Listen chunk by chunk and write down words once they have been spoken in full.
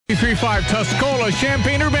335 Tuscola,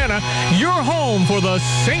 Champaign-Urbana, your home for the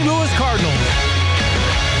St. Louis Cardinals.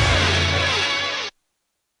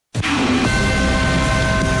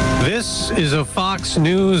 This is a Fox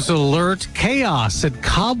News alert. Chaos at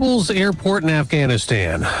Kabul's airport in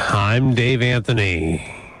Afghanistan. I'm Dave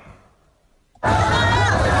Anthony.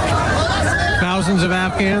 Thousands of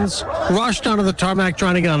Afghans rushed onto the tarmac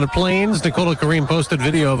trying to get on the planes. Nicola Kareem posted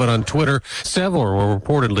video of it on Twitter. Several were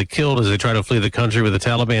reportedly killed as they try to flee the country, with the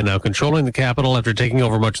Taliban now controlling the capital after taking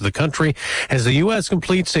over much of the country as the U.S.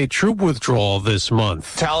 completes a troop withdrawal this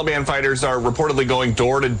month. Taliban fighters are reportedly going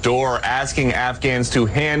door to door asking Afghans to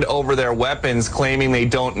hand over their weapons, claiming they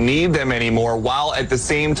don't need them anymore, while at the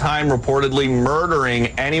same time reportedly murdering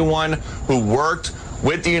anyone who worked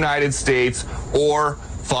with the United States or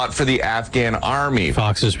fought for the Afghan army.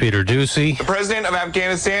 Fox's Peter Doocy. The president of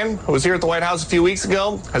Afghanistan, who was here at the White House a few weeks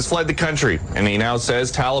ago, has fled the country, and he now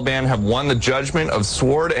says Taliban have won the judgment of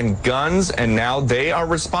sword and guns, and now they are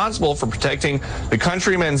responsible for protecting the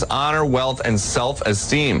countrymen's honor, wealth, and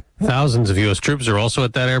self-esteem. Thousands of U.S. troops are also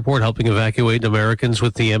at that airport helping evacuate Americans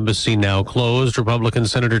with the embassy now closed. Republican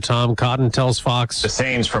Senator Tom Cotton tells Fox. The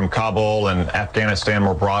scenes from Kabul and Afghanistan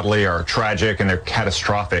more broadly are tragic and they're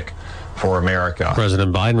catastrophic for America.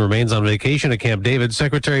 President Biden remains on vacation at Camp David.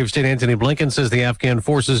 Secretary of State Antony Blinken says the Afghan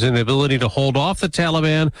forces' inability to hold off the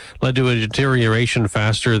Taliban led to a deterioration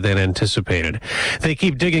faster than anticipated. They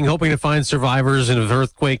keep digging, hoping to find survivors in an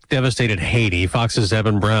earthquake-devastated Haiti. Fox's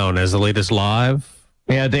Evan Brown has the latest live.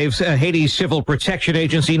 Yeah, Dave, Haiti's Civil Protection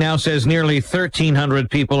Agency now says nearly 1,300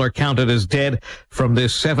 people are counted as dead from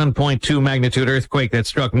this 7.2 magnitude earthquake that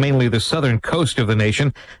struck mainly the southern coast of the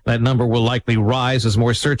nation. That number will likely rise as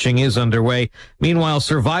more searching is underway. Meanwhile,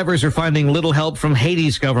 survivors are finding little help from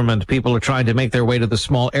Haiti's government. People are trying to make their way to the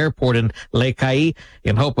small airport in Les Cayes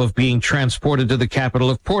in hope of being transported to the capital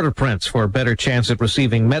of Port-au-Prince for a better chance at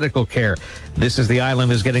receiving medical care. This is the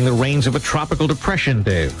island is getting the reins of a tropical depression,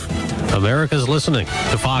 Dave. America's listening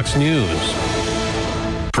to Fox News.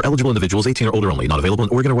 For eligible individuals 18 or older only. Not available in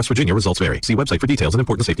Oregon or West Virginia. Results vary. See website for details and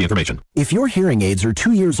important safety information. If your hearing aids are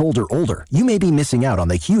 2 years old or older, you may be missing out on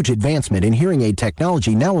the huge advancement in hearing aid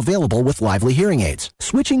technology now available with Lively Hearing Aids.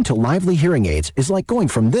 Switching to Lively Hearing Aids is like going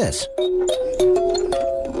from this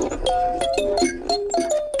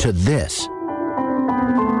to this.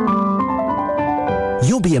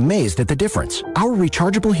 You'll be amazed at the difference. Our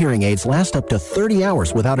rechargeable hearing aids last up to 30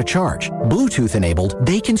 hours without a charge. Bluetooth enabled,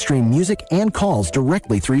 they can stream music and calls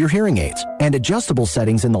directly through your hearing aids. And adjustable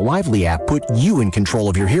settings in the Lively app put you in control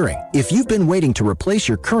of your hearing. If you've been waiting to replace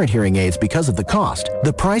your current hearing aids because of the cost,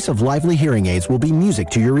 the price of Lively hearing aids will be music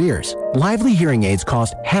to your ears. Lively hearing aids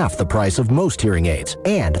cost half the price of most hearing aids,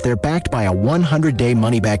 and they're backed by a 100-day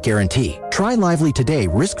money-back guarantee. Try Lively today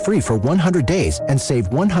risk-free for 100 days and save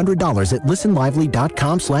 $100 at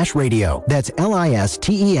listenlively.com/radio. That's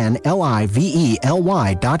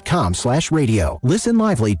listenlively.com/radio.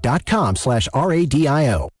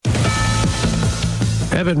 listenlively.com/radio.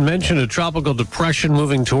 Evan mentioned a tropical depression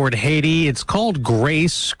moving toward Haiti. It's called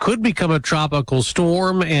Grace, could become a tropical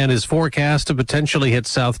storm, and is forecast to potentially hit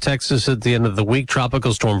South Texas at the end of the week.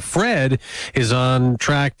 Tropical Storm Fred is on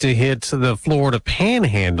track to hit the Florida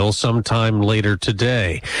Panhandle sometime later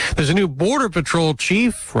today. There's a new Border Patrol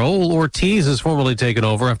chief. Raul Ortiz has formally taken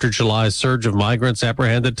over after July's surge of migrants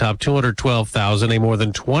apprehended topped 212,000, a more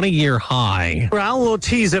than 20-year high. Raul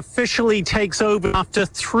Ortiz officially takes over after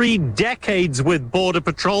 3 decades with Border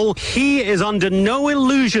Patrol. He is under no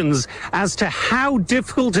illusions as to how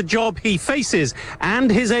difficult a job he faces and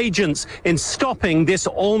his agents in stopping this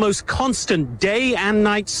almost constant day and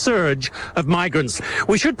night surge of migrants.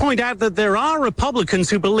 We should point out that there are Republicans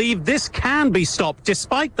who believe this can be stopped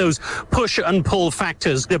despite those push and pull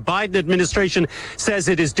factors. The Biden administration says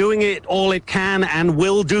it is doing it all it can and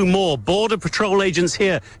will do more. Border Patrol agents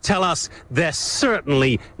here tell us there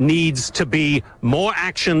certainly needs to be more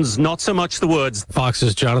actions, not so much the words.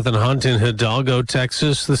 Fox's Jonathan Hunt in Hidalgo,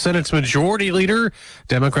 Texas. The Senate's majority leader,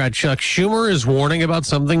 Democrat Chuck Schumer, is warning about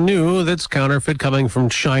something new that's counterfeit coming from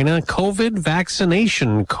China: COVID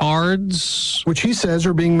vaccination cards, which he says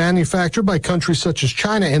are being manufactured by countries such as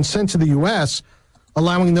China and sent to the U.S.,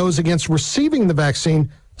 allowing those against receiving the vaccine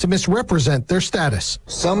to misrepresent their status.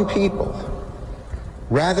 Some people,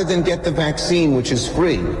 rather than get the vaccine, which is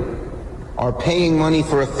free, are paying money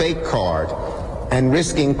for a fake card and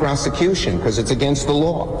risking prosecution because it's against the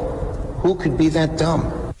law. Who could be that dumb?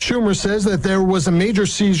 Schumer says that there was a major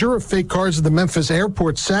seizure of fake cards at the Memphis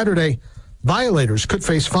airport Saturday. Violators could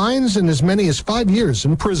face fines and as many as 5 years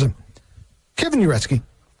in prison. Kevin Uretsky,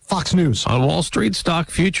 Fox News. On Wall Street,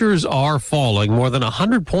 stock futures are falling, more than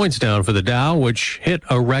 100 points down for the Dow, which hit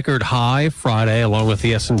a record high Friday, along with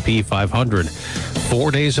the S&P 500.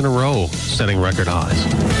 4 days in a row, setting record highs.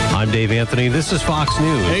 I'm Dave Anthony. This is Fox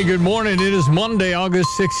News. Hey, good morning. It is Monday, August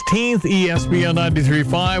 16th, ESPN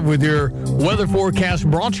 93.5 with your weather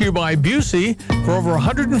forecast brought to you by Busey for over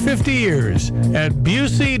 150 years at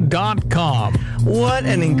Busey.com. What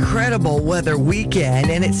an incredible weather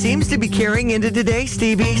weekend, and it seems to be carrying into today,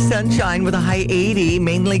 Stevie. Sunshine with a high 80,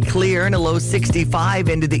 mainly clear, and a low 65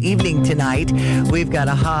 into the evening tonight. We've got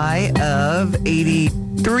a high of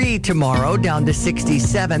 83 tomorrow, down to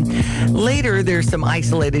 67. Later, there's some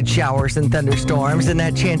isolated showers and thunderstorms, and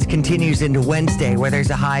that chance continues into Wednesday, where there's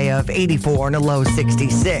a high of 84 and a low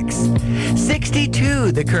 66.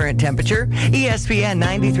 62, the current temperature. ESPN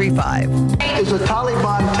 93.5. Is the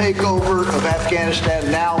Taliban takeover of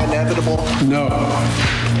Afghanistan now inevitable? No,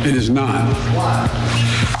 it is not. Why?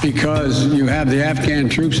 Because you have the Afghan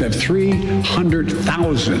troops have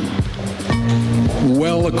 300,000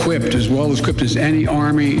 well-equipped as any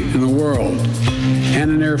army in the world, and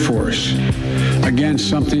an air force against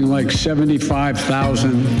something like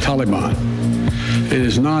 75,000 Taliban. It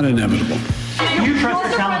is not inevitable. You trust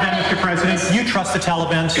the Taliban, Mr. President? You trust the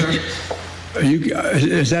Taliban, sir?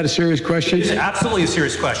 Is that a serious question? It's absolutely a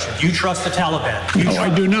serious question. You trust the Taliban? No,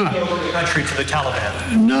 I do not. Over the country to the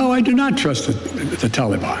Taliban? No, I do not trust the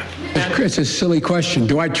Taliban. It's a silly question.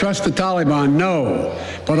 Do I trust the Taliban? No.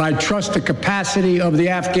 But I trust the capacity of the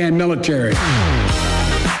Afghan military.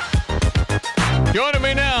 Joining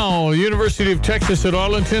me now, University of Texas at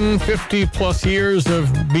Arlington, 50-plus years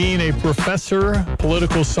of being a professor,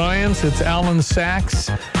 political science. It's Allan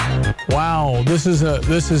Saxe. Wow, this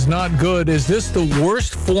is not good. Is this the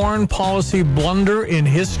worst foreign policy blunder in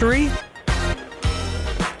history?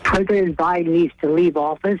 President Biden needs to leave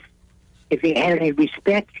office. If he had any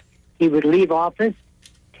respect, he would leave office,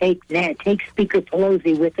 take Speaker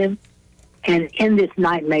Pelosi with him, and end this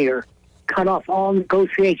nightmare. Cut off all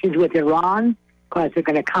negotiations with Iran, because they're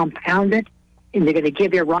going to compound it, and they're going to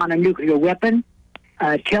give Iran a nuclear weapon.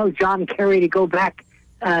 Tell John Kerry to go back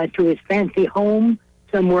to his fancy home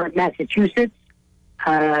somewhere in Massachusetts.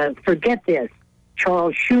 Forget this.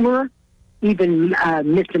 Charles Schumer, even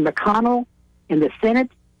Mr. McConnell in the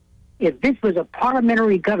Senate. If this was a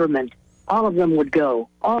parliamentary government, all of them would go.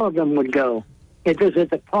 All of them would go. If this was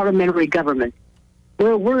a parliamentary government.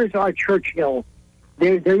 Where is our Churchill?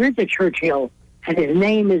 There is a Churchill, and his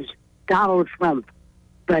name is Donald Trump.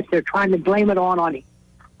 But they're trying to blame it on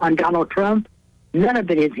Donald Trump. None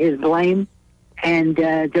of it is his blame. And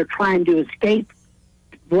they're trying to escape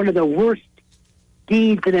one of the worst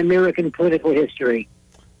deeds in American political history.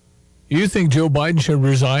 You think Joe Biden should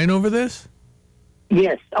resign over this?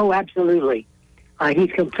 Yes. Oh, absolutely.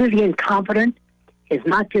 He's completely incompetent. It's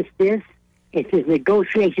not just this. It's his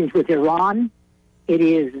negotiations with Iran. It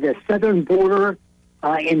is the southern border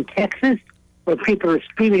in Texas where people are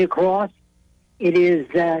streaming across. It is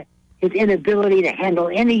his inability to handle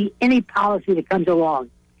any policy that comes along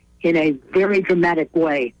in a very dramatic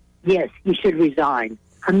way. Yes, he should resign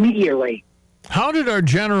immediately. How did our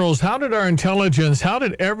generals, how did our intelligence, how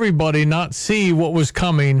did everybody not see what was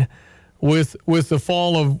coming with the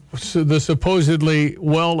fall of the supposedly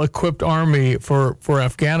well-equipped army for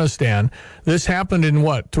Afghanistan? This happened in,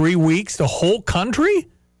 3 weeks? The whole country?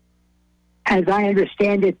 As I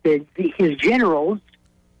understand it, his generals,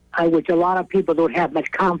 which a lot of people don't have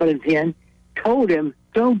much confidence in, told him,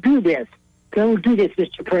 don't do this. Don't do this,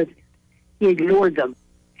 Mr. President. He ignored them,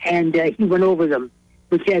 and he went over them,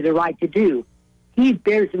 which he has a right to do. He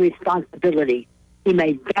bears the responsibility. He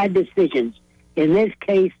made bad decisions. In this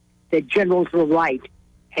case, the generals were right,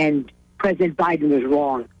 and President Biden was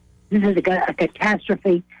wrong. This is a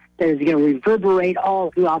catastrophe that is going to reverberate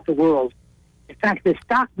all throughout the world. In fact, the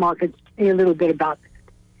stock markets say a little bit about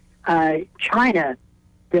that.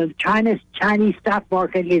 The Chinese stock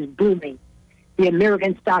market is booming. The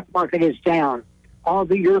American stock market is down. All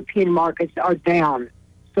the European markets are down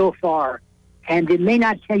so far. And it may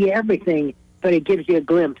not tell you everything, but it gives you a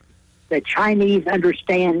glimpse. The Chinese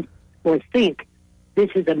understand or think this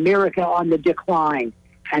is America on the decline,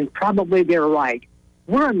 and probably they're right.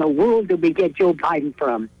 Where in the world did we get Joe Biden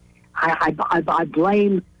from? I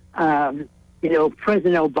blame,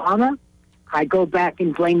 President Obama. I go back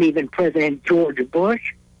and blame even President George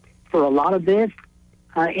Bush for a lot of this.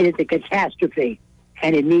 It is a catastrophe,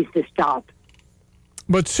 and it needs to stop.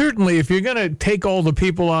 But certainly, if you're going to take all the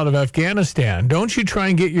people out of Afghanistan, don't you try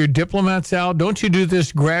and get your diplomats out? Don't you do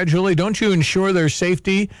this gradually? Don't you ensure their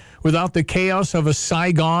safety without the chaos of a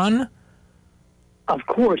Saigon? Of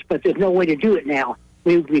course, but there's no way to do it now.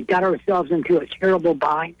 We got ourselves into a terrible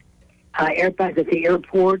bind. Everybody's at the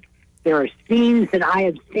airport. There are scenes that I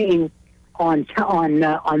have seen on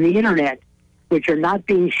the internet, which are not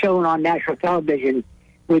being shown on national television,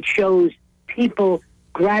 which shows people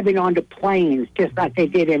grabbing onto planes just like they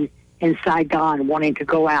did in Saigon, wanting to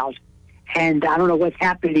go out. And I don't know what's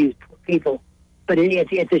happened to these people, but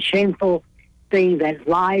it's a shameful thing that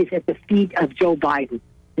lies at the feet of Joe Biden.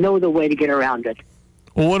 No other way to get around it.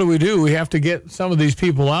 Well, what do? We have to get some of these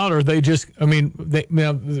people out, or they just, the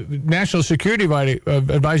National Security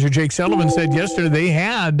Advisor Jake Sullivan said yesterday they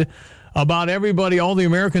had about everybody, all the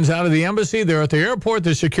Americans out of the embassy. They're at the airport.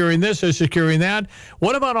 They're securing this. They're securing that.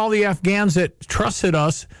 What about all the Afghans that trusted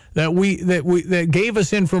us, that gave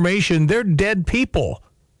us information? They're dead people.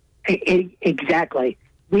 Exactly.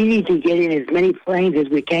 We need to get in as many planes as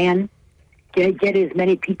we can, get as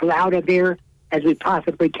many people out of there as we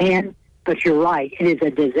possibly can. But you're right. It is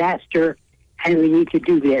a disaster, and we need to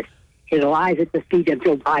do this. It lies at the feet of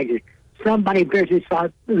Joe Biden. Somebody bears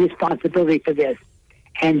responsibility for this.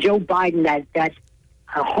 And Joe Biden, that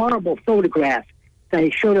horrible photograph that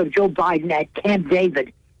they showed of Joe Biden at Camp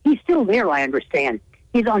David, he's still there, I understand.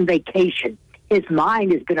 He's on vacation. His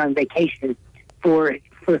mind has been on vacation for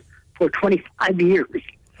 25 years.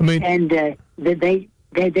 And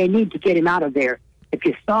they need to get him out of there. If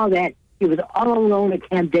you saw that, he was all alone at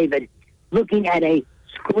Camp David looking at a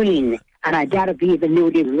screen, and I doubt if he even knew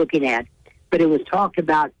what he was looking at. But it was talked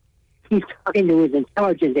about, he's talking to his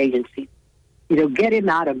intelligence agency. Get him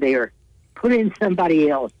out of there. Put in somebody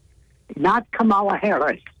else. Not Kamala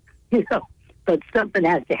Harris. But something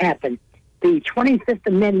has to happen. The 25th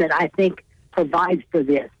Amendment, I think, provides for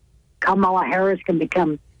this. Kamala Harris can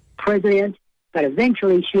become president, but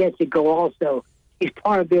eventually she has to go also. She's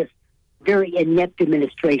part of this very inept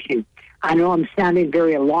administration. I know I'm sounding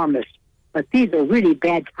very alarmist, but these are really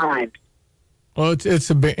bad times. Well,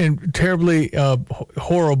 it's terribly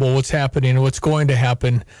horrible what's happening and what's going to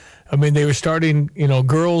happen. They were starting,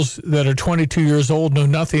 girls that are 22 years old know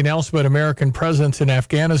nothing else but American presence in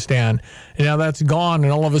Afghanistan. And now that's gone,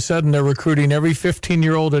 and all of a sudden they're recruiting every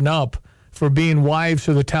 15-year-old and up for being wives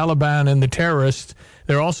to the Taliban and the terrorists.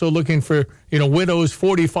 They're also looking for, widows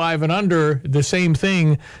 45 and under, the same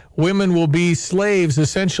thing. Women will be slaves,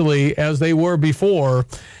 essentially, as they were before.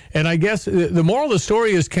 And I guess the moral of the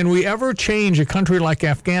story is, can we ever change a country like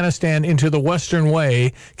Afghanistan into the Western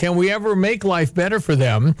way? Can we ever make life better for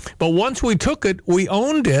them? But once we took it, we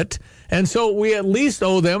owned it. And so we at least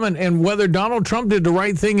owe them. And whether Donald Trump did the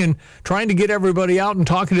right thing in trying to get everybody out and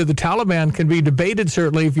talking to the Taliban can be debated,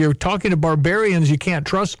 certainly. If you're talking to barbarians, you can't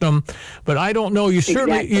trust them. But I don't know. You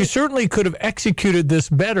certainly could have executed this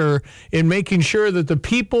better in making sure that the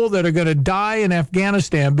people that are going to die in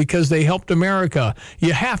Afghanistan because they helped America,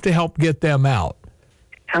 you have to help get them out.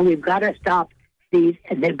 And we've got to stop these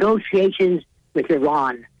negotiations with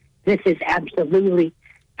Iran. This is absolutely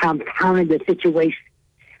compounding the situation.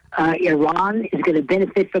 Iran is going to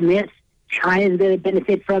benefit from this. China is going to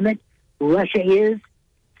benefit from it. Russia is.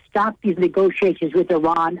 Stop these negotiations with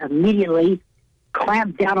Iran immediately.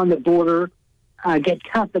 Clamp down on the border. Get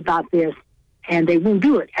tough about this. And they won't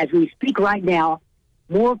do it. As we speak right now,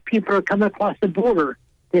 more people are coming across the border,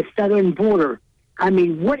 this southern border.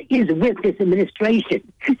 What is with this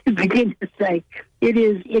administration? To begin to say, it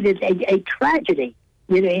is a tragedy,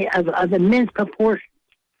 of immense proportions.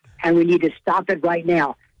 And we need to stop it right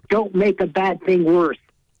now. Don't make a bad thing worse,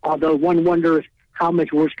 although one wonders how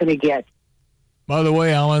much worse can it get. By the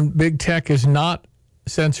way, Alan, big tech is not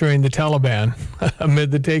censoring the Taliban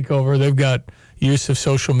amid the takeover. They've got use of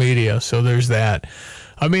social media, so there's that.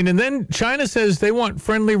 And then China says they want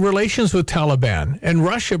friendly relations with Taliban, and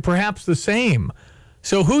Russia perhaps the same.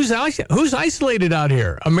 So who's isolated out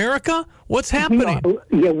here? America? What's happening?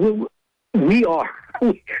 We are.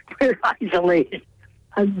 We're isolated.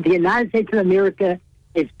 The United States of America,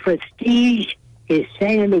 its prestige, its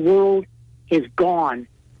saying in the world, is gone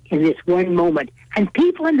in this one moment. And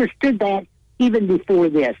people understood that even before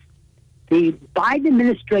this. The Biden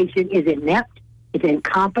administration is inept, it's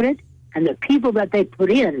incompetent, and the people that they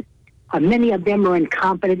put in, many of them are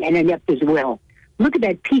incompetent and inept as well. Look at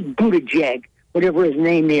that Pete Buttigieg, whatever his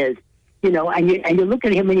name is, and you look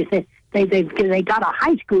at him and you say, they got a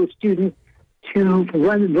high school student to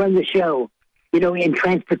run the show, in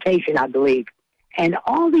transportation, I believe. And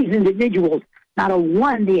all these individuals, not a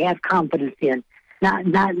one they have confidence in. Not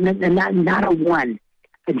a one.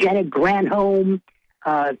 Janet Granholm,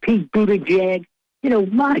 Pete Buttigieg,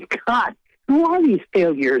 my God, who are these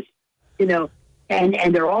failures? And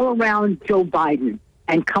they're all around Joe Biden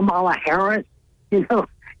and Kamala Harris. It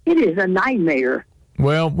is a nightmare.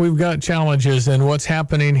 Well, we've got challenges, and what's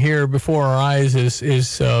happening here before our eyes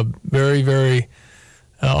is very, very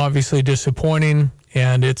obviously disappointing,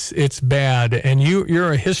 and it's bad. And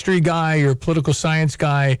you're a history guy, you're a political science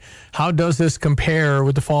guy. How does this compare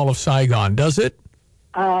with the fall of Saigon? Does it?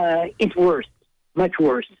 It's worse, much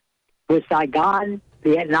worse. With Saigon,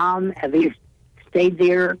 Vietnam at least stayed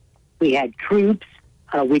there. We had troops.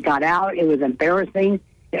 We got out. It was embarrassing.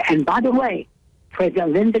 And by the way,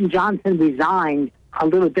 President Lyndon Johnson resigned a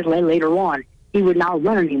little bit later on. He would not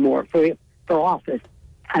run anymore for office.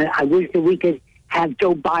 I wish that we could have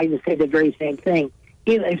Joe Biden say the very same thing.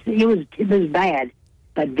 It was bad.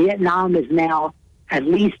 But Vietnam is now at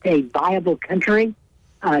least a viable country.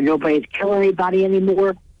 Nobody's killing anybody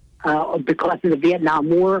anymore because of the Vietnam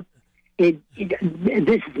War. This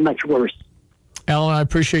is much worse. Alan, I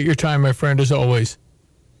appreciate your time, my friend, as always.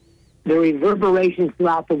 The reverberations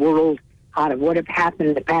throughout the world out of what have happened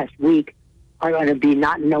in the past week are going to be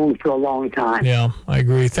not known for a long time. Yeah, I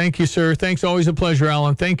agree. Thank you, sir. Thanks. Always a pleasure,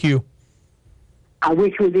 Alan. Thank you. I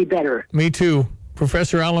wish it would be better. Me too.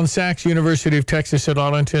 Professor Allan Saxe, University of Texas at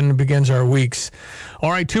Arlington, begins our weeks.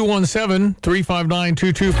 All right,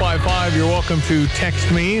 217-359-2255. You're welcome to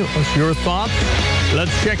text me with your thoughts.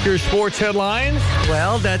 Let's check your sports headlines.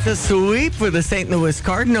 Well, that's a sweep for the St. Louis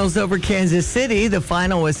Cardinals over Kansas City. The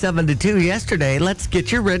final was 7-2 yesterday. Let's get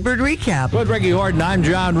your Redbird recap. With Ricky Horton, I'm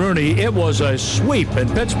John Rooney. It was a sweep in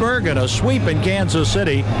Pittsburgh and a sweep in Kansas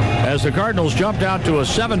City as the Cardinals jumped out to a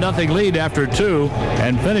 7-0 lead after 2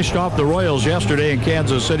 and finished off the Royals yesterday in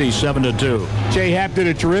Kansas City 7-2. Jay Happ did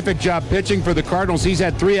a terrific job pitching for the Cardinals. He's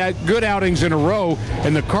had 3 good outings in a row,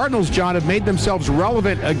 and the Cardinals, John, have made themselves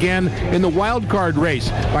relevant again in the wild card race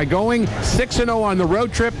by going 6-0 on the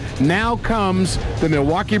road trip. Now comes the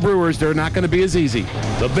Milwaukee Brewers. They're not going to be as easy.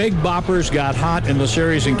 The Big Boppers got hot in the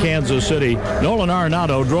series in Kansas City. Nolan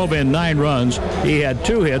Arenado drove in 9 runs. He had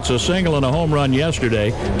 2 hits, a single and a home run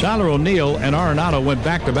yesterday. Tyler O'Neill and Arenado went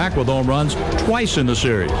back-to-back with home runs twice in the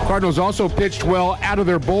series. Cardinals also pitched well out of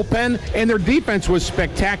their bullpen, and their defense was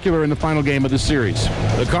spectacular in the final game of the series.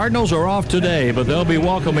 The Cardinals are off today, but they'll be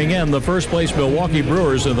welcoming in the first-place Milwaukee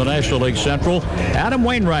Brewers in the National League Central. Adam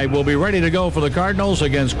Wainwright will be ready to go for the Cardinals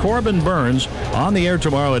against Corbin Burns on the air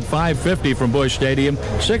tomorrow at 5:50 from Busch Stadium.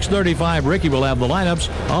 6:35, Ricky will have the lineups.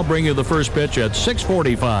 I'll bring you the first pitch at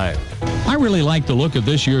 6:45. I really like the look of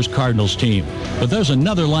this year's Cardinals team, but there's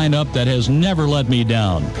another lineup that has never let me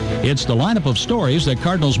down. It's the lineup of stories that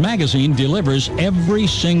Cardinals Magazine delivers every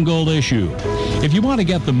single issue. If you want to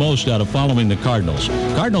get the most out of following the Cardinals,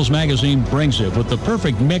 Cardinals Magazine brings it with the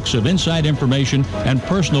perfect mix of inside information and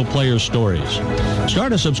personal player stories.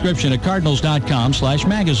 Start a subscription at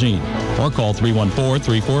cardinals.com/magazine or call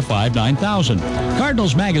 314-345-9000.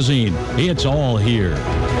 Cardinals Magazine, it's all here.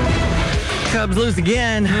 Cubs lose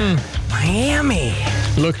again. Miami.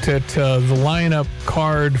 Looked at the lineup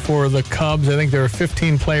card for the Cubs. I think there are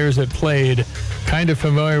 15 players that played. Kind of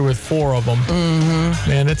familiar with 4 of them.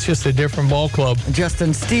 Man, it's just a different ball club.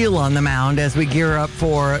 Justin Steele on the mound as we gear up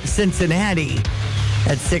for Cincinnati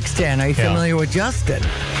at 6:10. Are you familiar with Justin?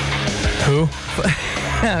 Who?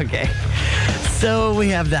 Okay. So we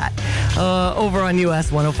have that. Over on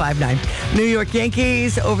US 105.9. New York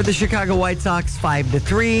Yankees over the Chicago White Sox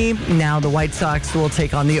 5-3. Now the White Sox will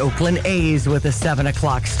take on the Oakland A's with a 7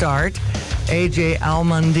 o'clock start. A.J.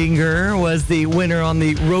 Allmendinger was the winner on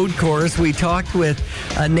the road course. We talked with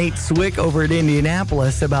Nate Swick over at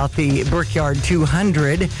Indianapolis about the Brickyard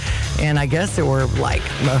 200, and I guess there were like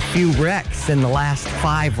a few wrecks in the last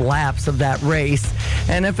 5 laps of that race.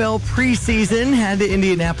 NFL preseason had the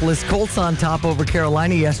Indianapolis Colts on top over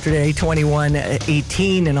Carolina yesterday,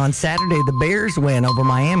 21-18, and on Saturday the Bears win over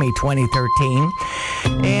Miami 20-13,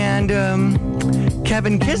 and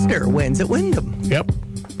Kevin Kisner wins at Wyndham. Yep.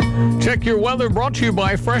 Check your weather, brought to you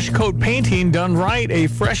by Fresh Coat Painting, done right, a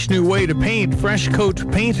fresh new way to paint,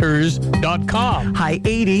 freshcoatpainters.com. High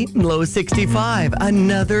 80, low 65.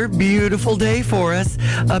 Another beautiful day for us.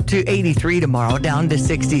 Up to 83 tomorrow, down to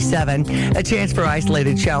 67. A chance for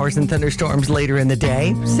isolated showers and thunderstorms later in the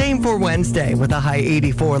day. Same for Wednesday with a high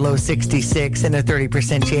 84, low 66, and a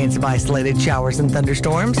 30% chance of isolated showers and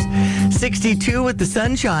thunderstorms. 62 with the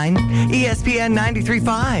sunshine. ESPN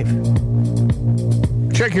 93.5.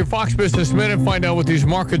 Check your Fox Business Minute, find out what these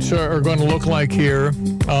markets are going to look like here.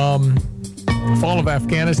 Fall of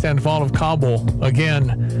Afghanistan, fall of Kabul.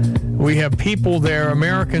 Again, we have people there,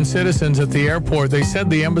 American citizens at the airport. They said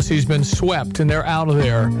the embassy's been swept and they're out of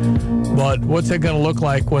there. But what's it going to look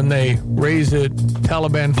like when they raise a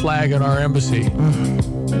Taliban flag in our embassy?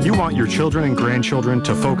 You want your children and grandchildren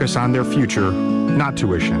to focus on their future, not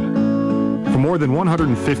tuition. For more than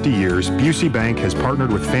 150 years, Busey Bank has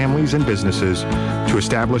partnered with families and businesses to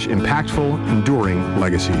establish impactful, enduring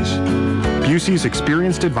legacies. Busey's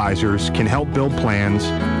experienced advisors can help build plans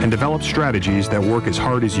and develop strategies that work as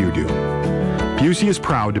hard as you do. Busey is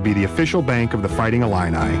proud to be the official bank of the Fighting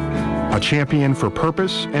Illini, a champion for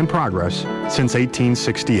purpose and progress since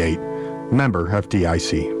 1868. Member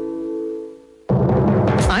FDIC.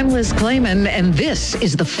 I'm Liz Clayman, and this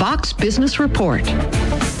is the Fox Business Report.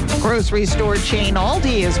 Grocery store chain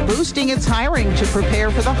Aldi is boosting its hiring to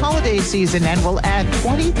prepare for the holiday season and will add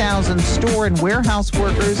 20,000 store and warehouse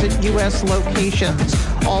workers at U.S. locations.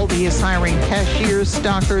 Aldi is hiring cashiers,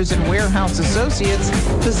 stockers, and warehouse associates.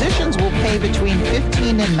 Positions will pay between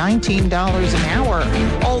 $15 and $19 an hour.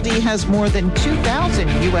 Aldi has more than 2,000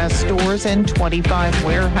 U.S. stores and 25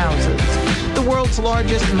 warehouses. The world's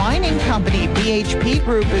largest mining company, BHP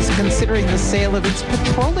Group, is considering the sale of its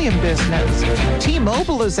petroleum business.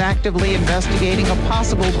 T-Mobile is actively investigating a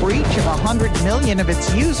possible breach of 100 million of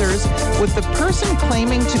its users, with the person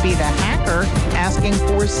claiming to be the hacker asking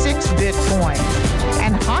for 6 Bitcoin.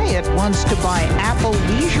 And Hyatt wants to buy Apple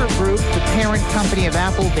Leisure Group, the parent company of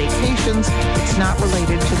Apple Vacations. It's not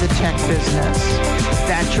related to the tech business.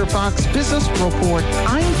 That's your Fox Business Report.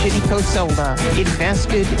 I'm Ginny Cosolda,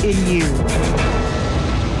 invested in you.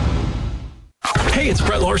 Hey, it's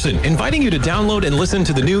Brett Larson, inviting you to download and listen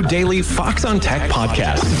to the new daily Fox on Tech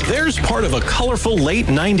podcast. There's part of a colorful late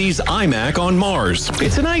 90s iMac on Mars.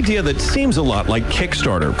 It's an idea that seems a lot like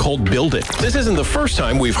Kickstarter, called Build It. This isn't the first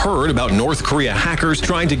time we've heard about North Korea hackers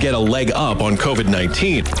trying to get a leg up on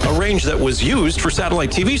COVID-19, a range that was used for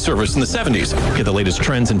satellite TV service in the 70s. Get the latest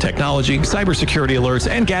trends in technology, cybersecurity alerts,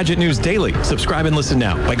 and gadget news daily. Subscribe and listen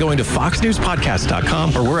now by going to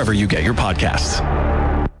foxnewspodcast.com or wherever you get your podcasts.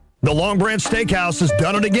 The Long Branch Steakhouse has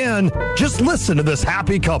done it again. Just listen to this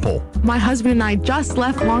happy couple. My husband and I just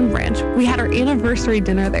left Long Branch. We had our anniversary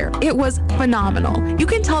dinner there. It was phenomenal. You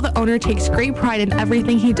can tell the owner takes great pride in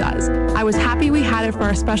everything he does. I was happy we had it for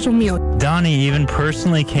our special meal. Donnie even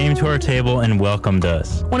personally came to our table and welcomed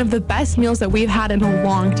us. One of the best meals that we've had in a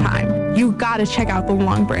long time. You gotta check out the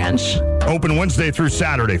Long Branch. Open Wednesday through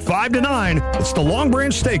Saturday, 5 to 9. It's the Long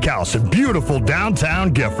Branch Steakhouse in beautiful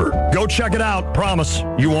downtown Gifford. Go check it out. Promise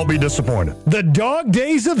you won't be disappointed. The dog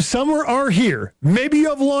days of summer are here. Maybe you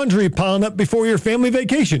have laundry piling up before your family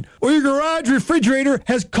vacation, or your garage refrigerator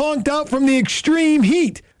has conked out from the extreme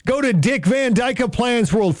heat. Go to Dick Van Dyke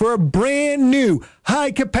Appliance World for a brand new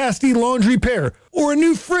high-capacity laundry pair or a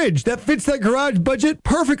new fridge that fits that garage budget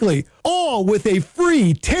perfectly, all with a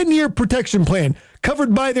free 10-year protection plan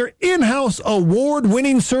covered by their in-house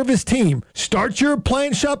award-winning service team. Start your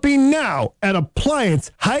appliance shopping now at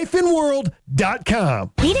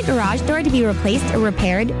appliance-world.com. Need a garage door to be replaced or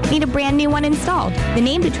repaired? Need a brand new one installed? The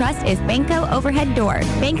name to trust is Benco Overhead Door.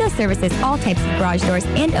 Benco services all types of garage doors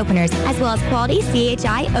and openers, as well as quality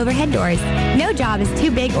CHI overhead doors. No job is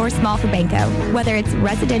too big or small for Benco. Whether it's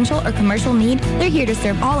residential or commercial need, they're here to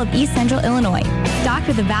serve all of East Central Illinois. Stocked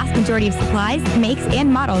with the vast majority of supplies, makes,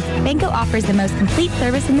 and models, Benco offers the most complete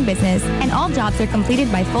service in the business, and all jobs are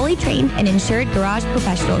completed by fully trained and insured garage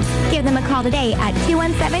professionals. Give them a call today at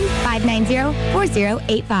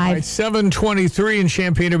 217-590-4085. It's 7:23 in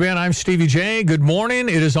Champaign-Urbana. I'm Stevie Jay. Good morning.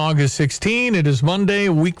 It is August 16. It is Monday,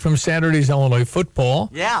 a week from Saturday's Illinois football.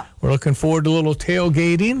 Yeah. We're looking forward to a little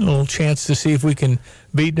tailgating, a little chance to see if we can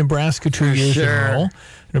beat Nebraska 2 years in a row.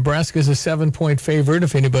 Nebraska's a 7-point favorite,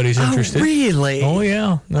 if anybody's interested. Oh, really? Oh,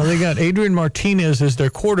 yeah. Now, they got Adrian Martinez as their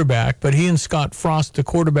quarterback, but he and Scott Frost,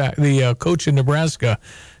 the coach in Nebraska,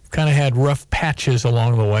 kind of had rough patches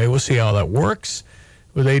along the way. We'll see how that works.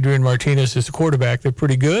 With Adrian Martinez as the quarterback, they're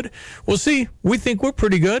pretty good. We'll see. We think we're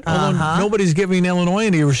pretty good, although nobody's giving Illinois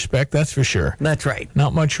any respect, that's for sure. That's right.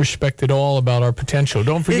 Not much respect at all about our potential.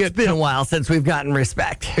 Don't forget. It's been a while since we've gotten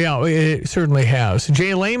respect. Yeah, it certainly has.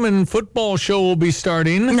 Jay Lehman football show will be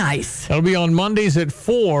starting. Nice. That'll be on Mondays at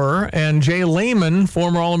 4, and Jay Lehman,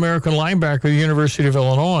 former All-American linebacker at the University of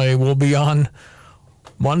Illinois, will be on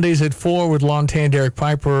Mondays at 4 with Lontan Derek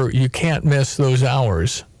Piper. You can't miss those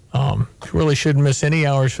hours. You really shouldn't miss any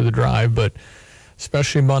hours for the drive, but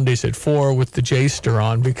especially Mondays at 4 with the Jayster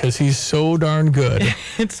on, because he's so darn good.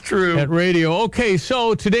 It's true. At radio. Okay,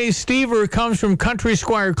 so today's Stever comes from Country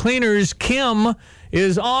Squire Cleaners. Kim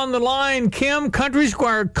is on the line. Kim, Country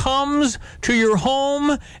Squire comes to your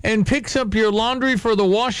home and picks up your laundry for the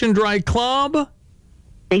Wash and Dry Club.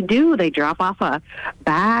 They do. They drop off a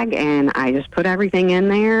bag, and I just put everything in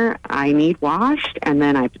there I need washed, and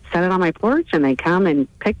then I set it on my porch, and they come and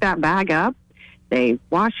pick that bag up. They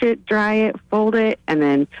wash it, dry it, fold it, and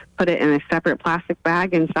then put it in a separate plastic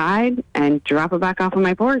bag inside and drop it back off on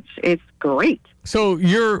my porch. It's great. So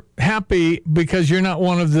you're happy because you're not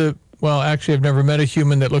one of the, well, actually, I've never met a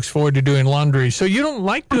human that looks forward to doing laundry. So you don't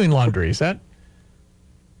like doing laundry, is that?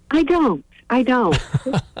 I don't. I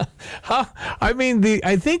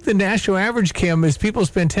think the national average, Kim, is people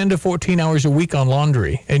spend 10 to 14 hours a week on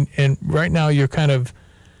laundry. And right now you're kind of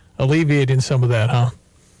alleviating some of that, huh?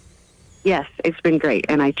 Yes, it's been great,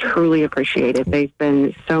 and I truly appreciate it. They've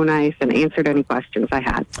been so nice and answered any questions I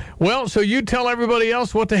had. Well, so you tell everybody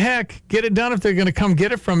else, what the heck? Get it done if they're going to come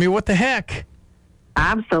get it from you. What the heck?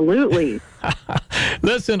 Absolutely.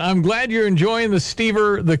 Listen, I'm glad you're enjoying the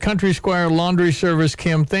Stever, the Country Squire laundry service,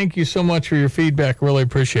 Kim. Thank you so much for your feedback. Really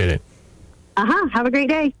appreciate it. Have a great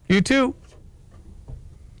day. You too.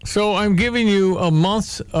 So I'm giving you a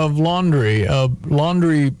month of laundry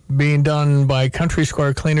being done by Country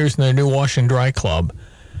Squire Cleaners and their new Wash and Dry Club.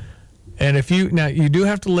 And you do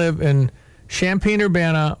have to live in Champaign,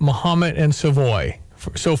 Urbana, Mahomet, and Savoy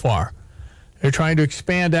so far. They're trying to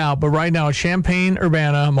expand out, but right now it's Champaign,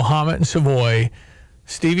 Urbana, Mahomet, and Savoy.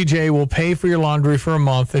 Stevie J will pay for your laundry for a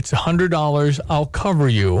month. It's $100. I'll cover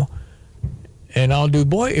you. And I'll do,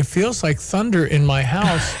 boy, it feels like thunder in my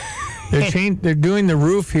house. They're doing the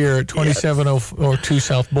roof here at 2702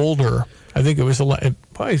 South Boulder. I think it was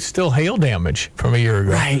probably still hail damage from a year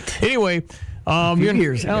ago. Right. Anyway, I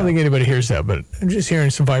don't think anybody hears that, but I'm just hearing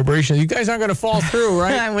some vibrations. You guys aren't going to fall through,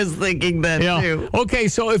 right? I was thinking that too. Okay,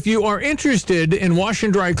 so if you are interested in Wash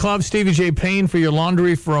and Dry Club, Stevie J paying for your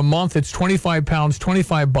laundry for a month, it's 25 pounds,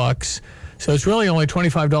 $25. So it's really only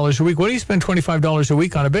 $25 a week. What do you spend $25 a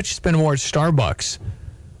week on? I bet you spend more at Starbucks.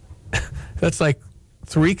 That's like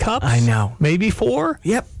 3 cups? I know. Maybe 4?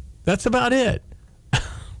 Yep. That's about it.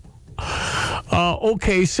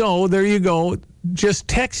 Okay, so there you go. Just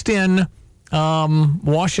text in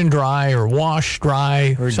wash and dry or wash,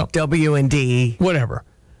 dry. Or W&D. Whatever.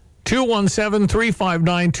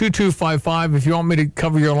 217-359-2255 if you want me to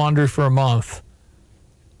cover your laundry for a month.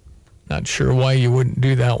 Not sure why you wouldn't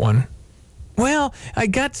do that one. Well, I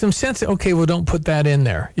got some sense. Okay, well, don't put that in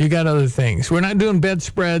there. You got other things. We're not doing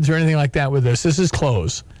bedspreads or anything like that with this. This is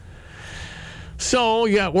clothes. So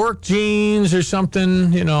you got work jeans or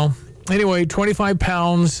something, Anyway, 25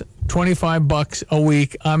 pounds, $25 a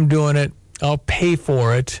week. I'm doing it. I'll pay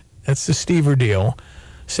for it. That's the Stever deal.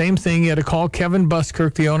 Same thing. You had to call Kevin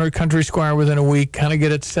Buskirk, the owner of Country Squire, within a week, kind of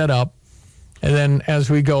get it set up. And then as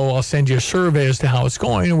we go, I'll send you a survey as to how it's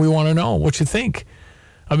going, and we want to know what you think.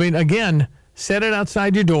 I mean, again, set it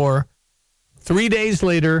outside your door. 3 days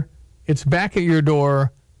later, it's back at your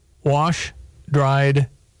door, washed, dried,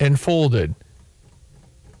 and folded.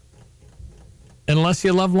 Unless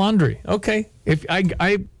you love laundry. Okay. If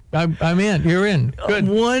I'm in. You're in. Good.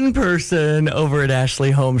 One person over at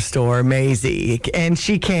Ashley Home Store, Maisie, and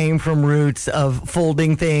she came from roots of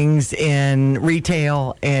folding things in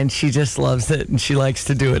retail, and she just loves it, and she likes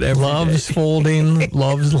to do it every Loves day. Folding,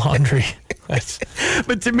 loves laundry.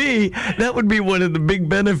 But to me, that would be one of the big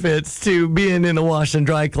benefits to being in a wash and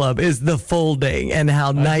dry club is the folding and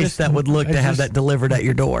how nice that would look to have that delivered at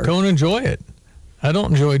your door. Don't enjoy it. I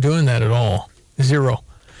don't enjoy doing that at all. 0.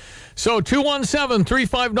 So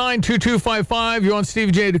 217-359-2255. You want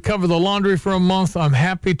Stevie J to cover the laundry for a month? I'm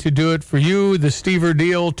happy to do it for you. The Stever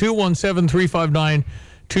deal,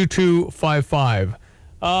 217-359-2255.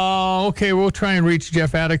 Okay, we'll try and reach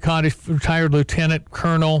Jeff Adicott, retired lieutenant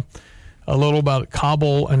colonel. A little about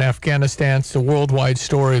Kabul and Afghanistan. It's the worldwide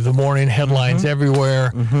story of the morning, headlines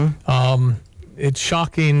everywhere. It's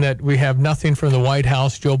shocking that we have nothing from the White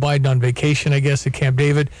House. Joe Biden on vacation, I guess, at Camp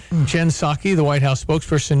David. Jen Psaki, the White House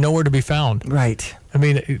spokesperson, nowhere to be found. Right. I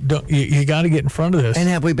mean, you got to get in front of this. And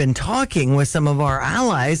have we been talking with some of our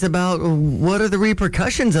allies about what are the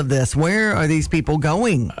repercussions of this? Where are these people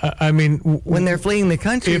going? I mean, when they're fleeing the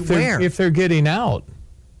country, where? If they're getting out,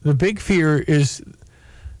 the big fear is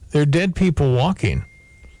they're dead people walking.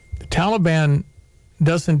 The Taliban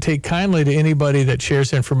doesn't take kindly to anybody that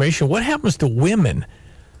shares information. What happens to women?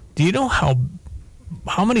 Do you know how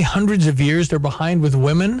many hundreds of years they're behind with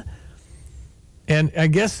women? And I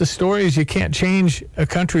guess the story is you can't change a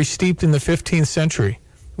country steeped in the 15th century.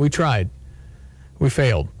 We tried. We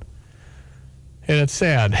failed. And it's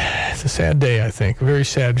sad. It's a sad day, I think. Very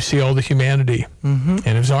sad to see all the humanity. And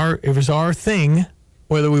it was our thing,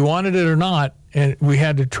 whether we wanted it or not, and we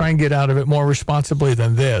had to try and get out of it more responsibly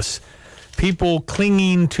than this. People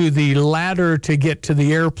clinging to the ladder to get to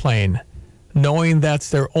the airplane, knowing that's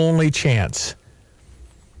their only chance.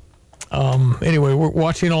 Anyway, we're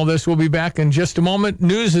watching all this. We'll be back in just a moment.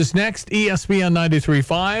 News is next. ESPN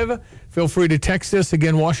 93.5, Feel free to text us.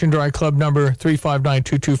 Again, Wash and Dry Club number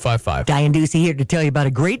 359-2255. Diane Ducey here to tell you about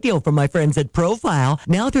a great deal from my friends at Profile.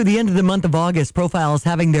 Now through the end of the month of August, Profile is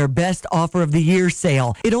having their best offer of the year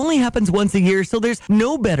sale. It only happens once a year, so there's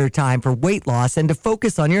no better time for weight loss and to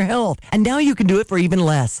focus on your health. And now you can do it for even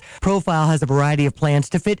less. Profile has a variety of plans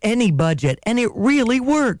to fit any budget, and it really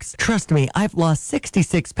works. Trust me, I've lost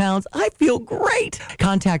 66 pounds. I feel great.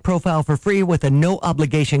 Contact Profile for free with a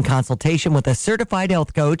no-obligation consultation with a certified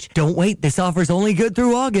health coach. Don't wait. This offer is only good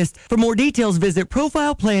through August. For more details, visit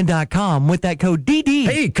profileplan.com with that code DD.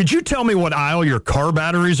 Hey, could you tell me what aisle your car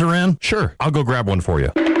batteries are in? Sure, I'll go grab one for you.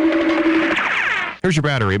 Here's your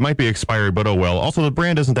battery. It might be expired, but oh well. Also, the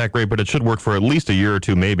brand isn't that great, but it should work for at least a year or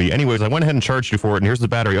two, maybe. Anyways, I went ahead and charged you for it, and here's the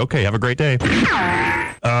battery. Okay, have a great day.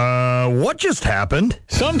 What just happened?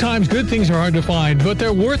 Sometimes good things are hard to find, but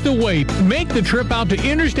they're worth the wait. Make the trip out to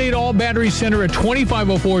Interstate All Battery Center at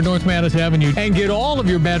 2504 North Mattis Avenue and get all of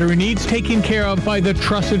your battery needs taken care of by the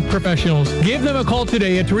trusted professionals. Give them a call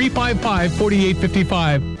today at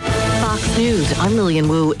 355-4855. Fox News, I'm Lillian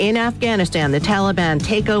Wu. In Afghanistan, the Taliban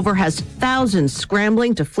takeover has thousands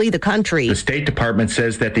scrambling to flee the country. The State Department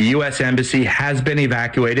says that the U.S. Embassy has been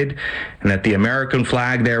evacuated and that the American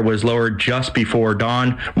flag there was lowered just before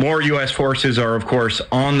dawn. More U.S. forces are, of course,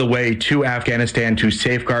 on the way to Afghanistan to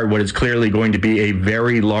safeguard what is clearly going to be a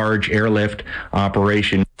very large airlift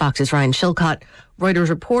operation. Fox's Ryan Shilcott. Reuters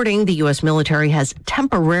reporting the U.S. military has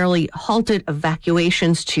temporarily halted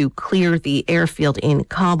evacuations to clear the airfield in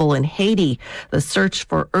Kabul and Haiti. The search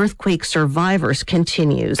for earthquake survivors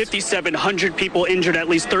continues. 5,700 people injured, at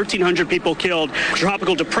least 1,300 people killed.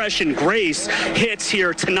 Tropical depression Grace hits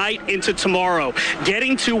here tonight into tomorrow.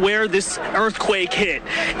 Getting to where this earthquake hit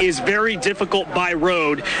is very difficult by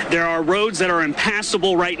road. There are roads that are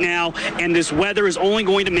impassable right now, and this weather is only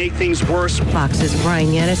going to make things worse. Fox's Brian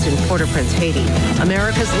Yanis in Port-au-Prince, Haiti.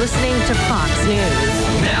 America's listening to Fox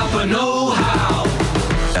News. Napa know-how.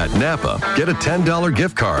 At Napa, get a $10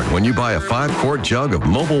 gift card when you buy a 5-quart jug of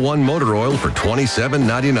Mobil 1 motor oil for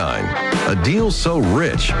 $27.99. A deal so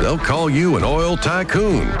rich, they'll call you an oil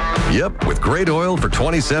tycoon. Yep, with great oil for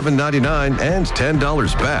 $27.99 and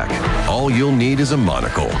 $10 back. All you'll need is a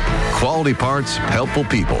monocle. Quality parts, helpful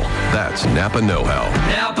people. That's Napa know-how.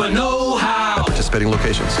 Napa know-how. At participating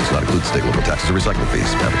locations does not include state, local taxes, or recycling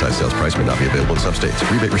fees. Advertised sales price may not be available in some states.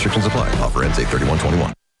 Rebate restrictions apply. Offer ends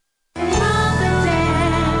 8/31/21.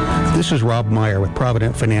 This is Rob Meyer with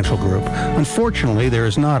Provident Financial Group. Unfortunately, there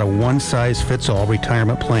is not a one-size-fits-all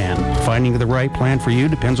retirement plan. Finding the right plan for you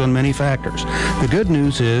depends on many factors. The good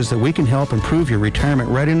news is that we can help improve your retirement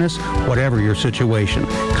readiness, whatever your situation.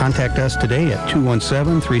 Contact us today at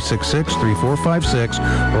 217-366-3456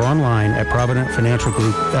 or online at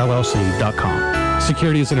providentfinancialgroupllc.com.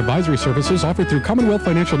 Securities and advisory services offered through Commonwealth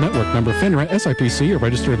Financial Network, member FINRA, SIPC, or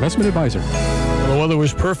registered investment advisor. Well, the weather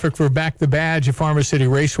was perfect for Back the Badge at Farmer City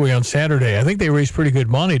Raceway on Saturday. I think they raised pretty good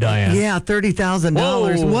money, Diane. Yeah,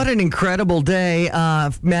 $30,000. What an incredible day.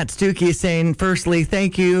 Matt Stuckey is saying, firstly,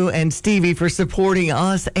 thank you and Stevie for supporting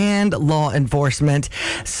us and law enforcement.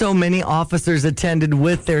 So many officers attended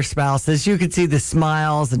with their spouses. You could see the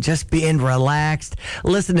smiles and just being relaxed,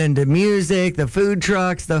 listening to music, the food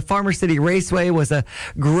trucks. The Farmer City Raceway was a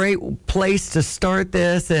great place to start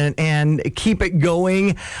this and keep it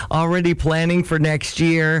going. Already planning for next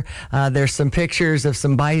year. There's some pictures of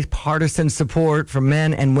some bipartisan support from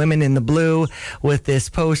men and women in the blue with this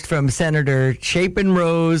post from Senator Chapin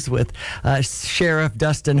Rose with Sheriff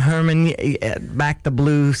Dustin Herman. Back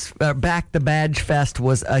the Badge Fest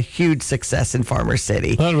was a huge success in Farmer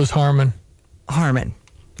City. That was Harmon. Harmon.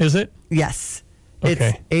 Is it? Yes.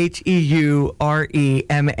 Okay. It's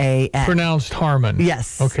Heureman. Pronounced Harmon.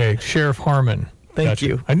 Yes. Okay. Sheriff Harmon. Thank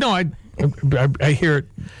you. I know. I hear it.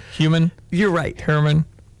 Human. You're right. Harmon.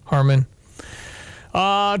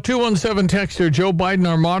 217 texter, Joe Biden,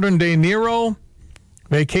 our modern day Nero.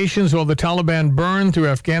 Vacations while the Taliban burn through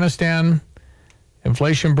Afghanistan.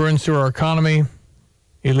 Inflation burns through our economy.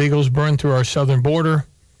 Illegals burn through our southern border.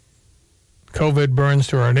 COVID burns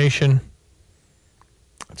through our nation.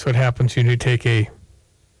 That's what happens when you take a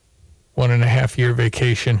 1.5-year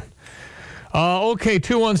vacation. Okay,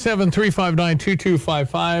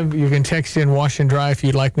 217-359-2255. You can text in Wash and Dry if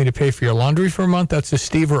you'd like me to pay for your laundry for a month. That's a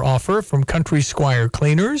Stever offer from Country Squire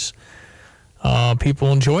Cleaners.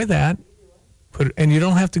 People enjoy that. And you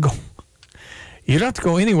don't have to go. You don't have to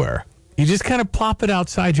go anywhere. You just kind of plop it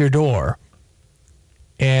outside your door.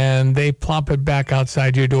 And they plop it back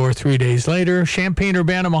outside your door 3 days later. Champaign,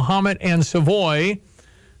 Urbana, Mahomet, and Savoy.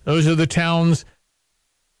 Those are the towns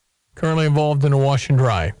currently involved in a Wash and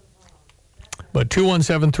Dry. But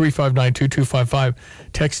 217-359-2255,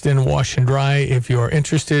 text in Wash and Dry if you are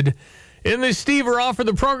interested. In the Steve or Offer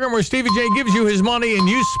the program where Stevie J gives you his money and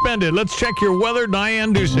you spend it. Let's check your weather,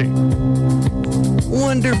 Diane Ducey.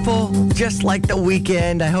 Wonderful, just like the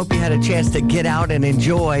weekend. I hope you had a chance to get out and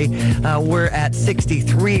enjoy. We're at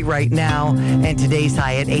 63 right now, and today's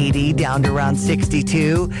high at 80, down to around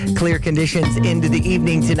 62. Clear conditions into the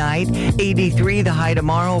evening tonight. 83 the high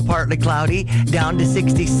tomorrow, partly cloudy, down to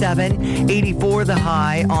 67. 84 the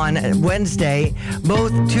high on Wednesday.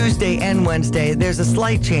 Both Tuesday and Wednesday, there's a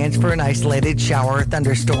slight chance for an isolated shower or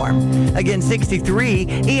thunderstorm. Again, 63,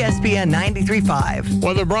 ESPN 93.5.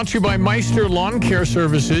 Weather brought to you by Meister Lawn Care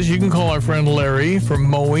Services. You can call our friend Larry for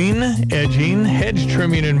mowing, edging, hedge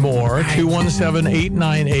trimming, and more.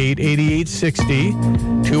 217-898-8860.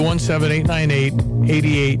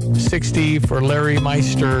 217-898-8860 for Larry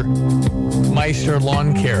Meister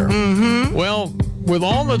Lawn Care. Mm-hmm. Well, with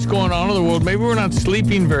all that's going on in the world, maybe we're not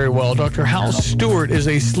sleeping very well. Dr. Hal Stewart is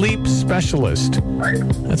a sleep specialist.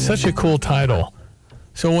 That's such a cool title.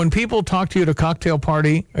 So when people talk to you at a cocktail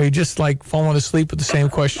party, are you just like falling asleep with the same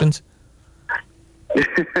questions?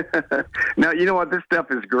 No, you know what? This stuff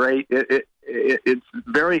is great. It's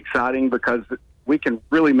very exciting because we can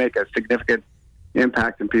really make a significant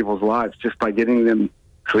impact in people's lives just by getting them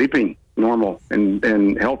sleeping normal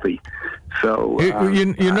and healthy. So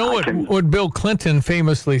you know what Bill Clinton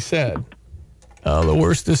famously said? The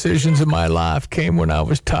worst decisions of my life came when I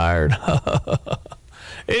was tired.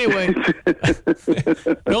 Anyway,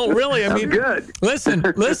 no, really. I mean, good. Listen.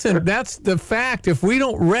 That's the fact. If we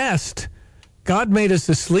don't rest, God made us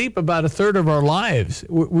to sleep about a third of our lives.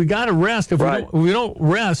 We got to rest. If we don't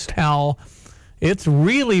rest, Hal, it's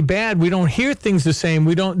really bad. We don't hear things the same.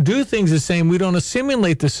 We don't do things the same. We don't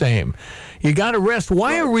assimilate the same. You got to rest.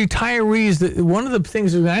 Why are retirees? One of the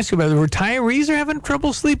things I was going to ask you about, the retirees are having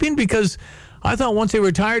trouble sleeping because I thought once they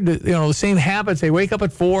retired, the same habits. They wake up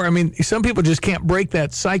at 4. I mean, some people just can't break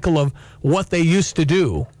that cycle of what they used to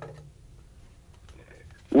do.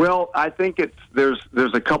 Well, I think there's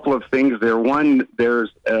a couple of things there. One,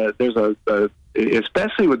 there's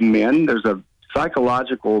especially with men, there's a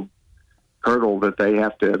psychological hurdle that they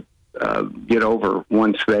have to get over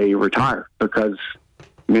once they retire, because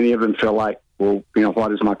many of them feel like, well,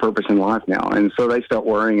 what is my purpose in life now? And so they start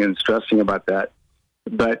worrying and stressing about that.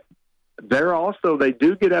 But they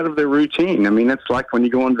do get out of their routine. I mean, it's like when you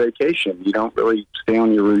go on vacation, you don't really stay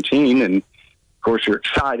on your routine, and of course you're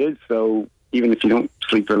excited, so even if you don't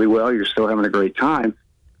sleep really well, you're still having a great time.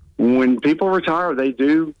 When people retire, they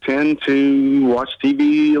do tend to watch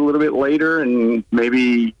TV a little bit later and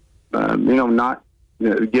maybe, not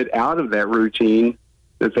get out of that routine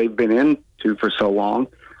that they've been into for so long.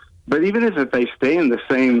 But even if they stay in the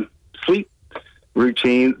same sleep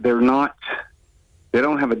routine, they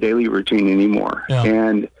don't have a daily routine anymore. Yeah.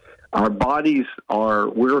 And our bodies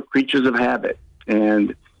we're creatures of habit.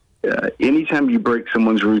 And anytime you break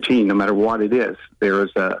someone's routine, no matter what it is,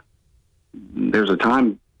 there's a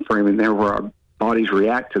time frame in there where our bodies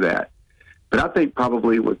react to that. But I think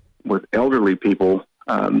probably with elderly people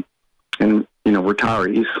and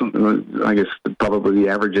retirees, I guess probably the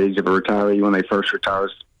average age of a retiree when they first retire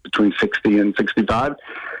is between 60 and 65.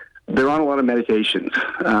 They're on a lot of medications,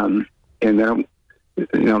 and they don't.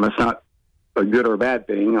 That's not a good or a bad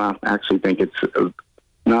thing. I actually think it's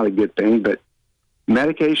not a good thing, but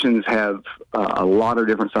medications have a lot of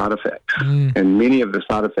different side effects, and many of the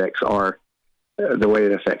side effects are the way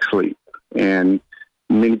it affects sleep. And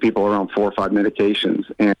many people are on 4 or 5 medications,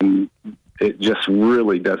 and it just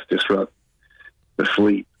really does disrupt the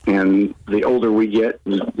sleep. And the older we get,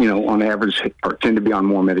 on average, tend to be on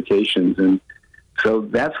more medications. And so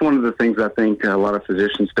that's one of the things I think a lot of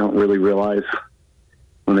physicians don't really realize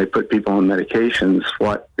when they put people on medications,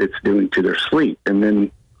 what it's doing to their sleep. And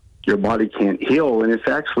then your body can't heal, and it's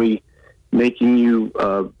actually making you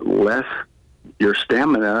your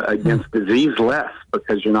stamina against disease less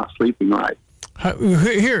because you're not sleeping right.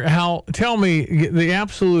 Here, Hal, tell me the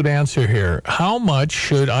absolute answer here. How much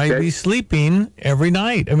should I be sleeping every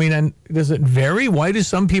night? I mean, and does it vary? Why do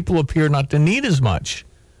some people appear not to need as much?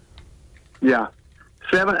 Yeah,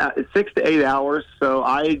 6 to 8 hours. So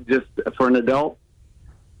for an adult,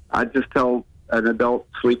 I just tell an adult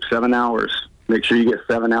sleep 7 hours. Make sure you get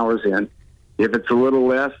 7 hours in. If it's a little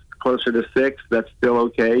less, closer to 6, that's still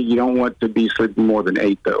okay. You don't want to be sleeping more than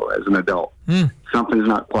 8, though, as an adult. Something's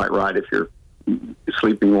not quite right if you're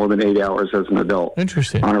sleeping more than 8 hours as an adult.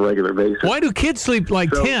 Interesting. On a regular basis. Why do kids sleep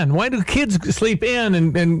 10? Why do kids sleep in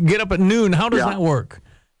and get up at noon? How does that work?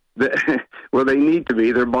 Well, they need to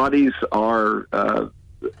be. Their bodies are,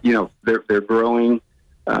 they're growing.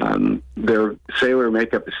 Their cellular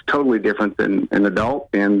makeup is totally different than an adult,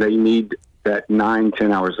 and they need that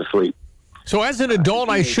 9-10 hours of sleep. So as an adult,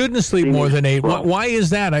 I shouldn't sleep more than 8. Why is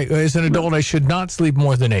that? As an adult, I should not sleep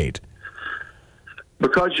more than 8.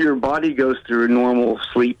 Because your body goes through normal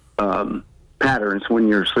sleep patterns when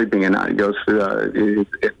you're sleeping at night. It goes through.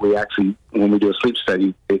 When we do a sleep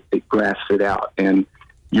study, it graphs it out, and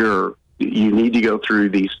you need to go through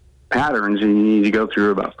these patterns, and you need to go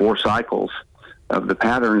through about 4 cycles of the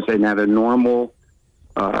patterns, and at a normal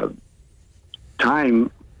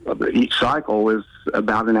time of each cycle is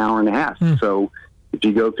about an hour and a half. So if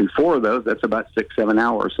you go through 4 of those, that's about 6-7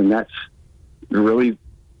 hours, and that's really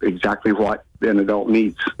exactly what an adult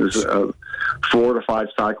needs. There's 4 to 5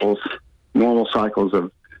 cycles, normal cycles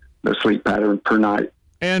of the sleep pattern per night.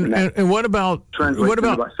 And what about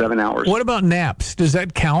about 7 hours? What about naps? Does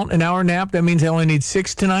that count? An hour nap? That means I only need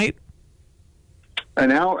 6 tonight?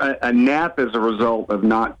 A nap is a result of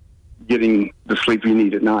not getting the sleep you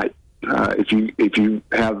need at night. If you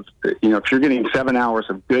have, if you're getting 7 hours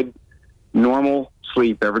of good, normal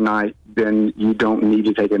sleep every night, then you don't need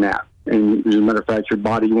to take a nap. And as a matter of fact, your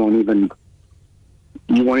body won't even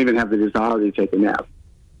have the desire to take a nap.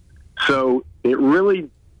 So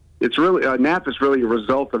a nap is really a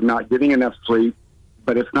result of not getting enough sleep,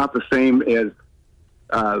 but it's not the same as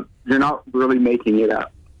you're not really making it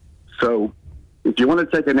up. So if you want to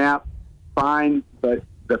take a nap, fine, but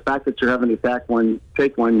the fact that you're having to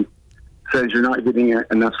take one says you're not getting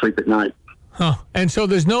enough sleep at night. Huh. And so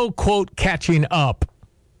there's no, quote, catching up.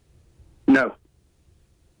 No.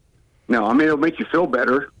 I mean, it'll make you feel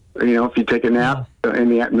better, if you take a nap in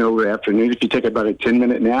the middle of the afternoon. If you take about a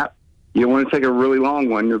 10-minute nap, you don't want to take a really long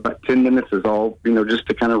one. About 10 minutes is all, just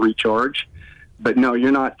to kind of recharge. But no,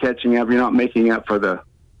 you're not catching up. You're not making up for the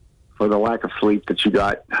lack of sleep that you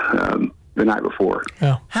got the night before.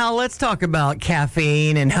 Yeah. Hal, let's talk about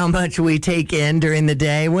caffeine and how much we take in during the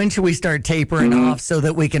day. When should we start tapering off so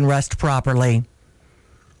that we can rest properly?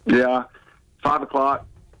 Yeah, 5 o'clock.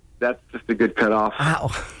 That's just a good cutoff.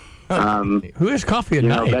 Wow. Who has coffee at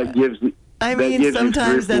night? That gives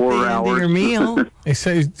sometimes at the end of your meal. They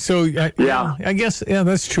say, I guess,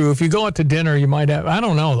 that's true. If you go out to dinner, you might have, I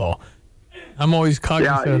don't know, though. I'm always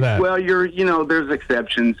cognizant of that. Well, there's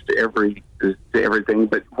exceptions to everything,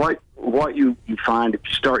 but what you find if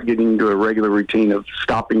you start getting into a regular routine of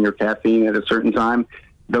stopping your caffeine at a certain time,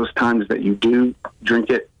 those times that you do drink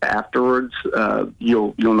it afterwards,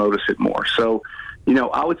 you'll notice it more. So,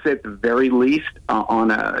 I would say at the very least,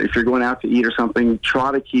 if you're going out to eat or something,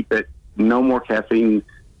 try to keep it no more caffeine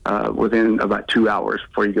within about 2 hours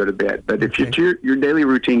before you go to bed. But if your daily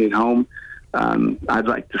routine at home, I'd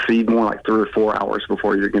like to see more like 3 or 4 hours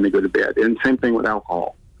before you're going to go to bed. And same thing with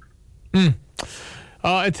alcohol.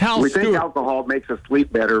 It's Hal Stewart. We think alcohol makes us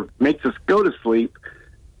sleep better, makes us go to sleep,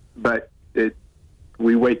 but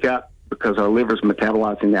we wake up because our liver's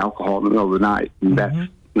metabolizing the alcohol in the middle of the night, and that's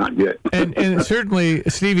not good. and certainly,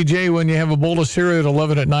 Stevie J, when you have a bowl of cereal at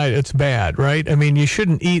 11 at night, it's bad, right? I mean, you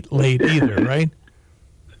shouldn't eat late either, right?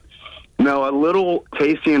 No, a little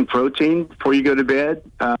casein protein before you go to bed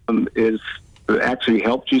actually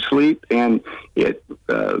helps you sleep, and it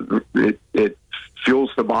fuels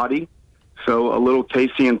the body. So a little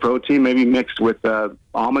casein protein, maybe mixed with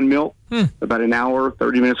almond milk, about an hour,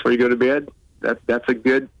 30 minutes before you go to bed. That's a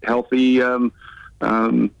good, healthy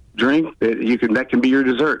drink that can be your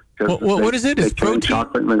dessert. What is it? It's protein?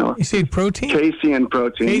 Chocolate, vanilla. You say protein? Casein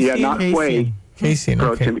protein. Casein? Yeah, not whey. Casein.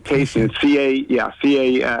 Protein. Okay. Casein.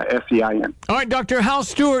 C-A-S-E-I-N. All right, Dr. Hal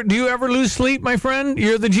Stewart, do you ever lose sleep, my friend?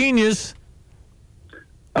 You're the genius.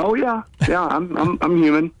 Oh yeah, I'm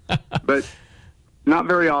human, but not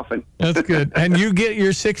very often. That's good. And you get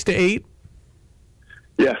your 6 to 8?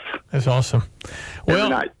 Yes. That's awesome. Well, every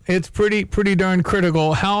night. It's pretty darn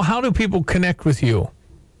critical. How do people connect with you?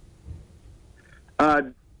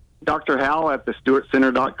 Dr. Hal at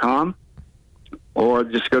thestuartcenter.com, or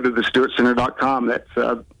just go to thestuartcenter.com. That's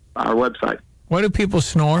our website. Why do people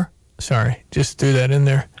snore? Sorry, just threw that in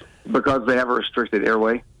there. Because they have a restricted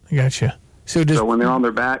airway. I gotcha. So when they're on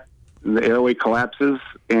their back, the airway collapses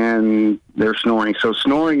and they're snoring. So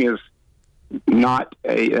snoring is not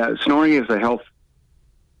snoring is a health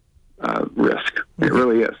risk. It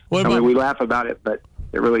really is. We laugh about it, but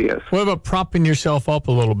it really is. What about propping yourself up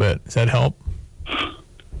a little bit? Does that help?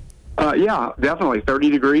 Yeah, definitely. 30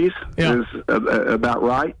 degrees is about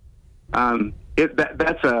right.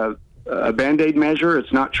 That's a Band-Aid measure.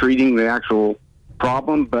 It's not treating the actual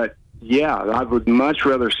problem, but yeah, I would much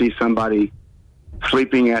rather see somebody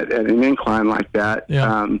sleeping at an incline like that,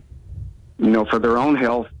 for their own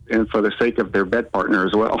health and for the sake of their bed partner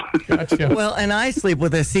as well. Gotcha. Well, and I sleep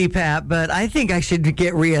with a CPAP, but I think I should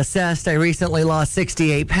get reassessed. I recently lost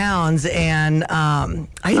 68 pounds, and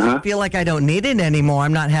I feel like I don't need it anymore.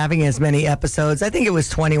 I'm not having as many episodes. I think it was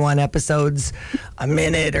 21 episodes a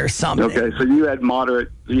minute or something. Okay, so you had moderate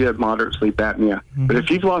sleep apnea. But if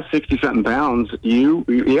you've lost 60-something pounds,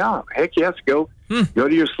 heck yes, go to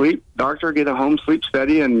your sleep doctor, get a home sleep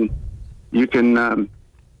study, and you can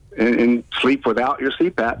and sleep without your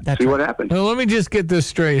CPAP. See what happens. Well, let me just get this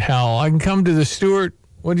straight, Hal. I can come to the Stewart,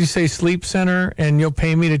 what do you say, sleep center, and you'll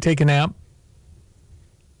pay me to take a nap?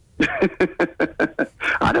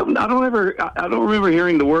 I don't remember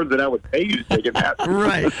hearing the word that I would pay you to take a nap.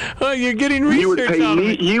 Right. Well, you're getting research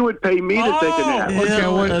You would pay me to take a nap. Okay,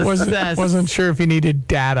 I wasn't sure if you needed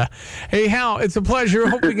data. Hey, Hal, it's a pleasure.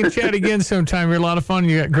 Hope we can chat again sometime. You're a lot of fun.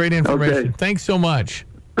 You got great information. Okay. Thanks so much.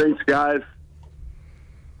 Thanks, guys.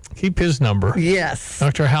 Keep his number. Yes.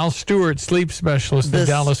 Dr. Hal Stewart, sleep specialist in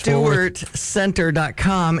Dallas, Fort Worth.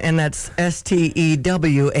 StewartCenter.com, and that's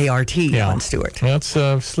STEWART on Stewart. That's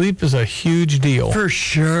sleep is a huge deal. For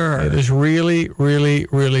sure. It is really, really,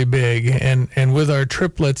 really big. And with our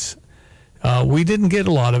triplets, we didn't get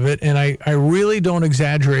a lot of it. And I really don't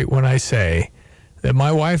exaggerate when I say that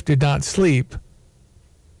my wife did not sleep.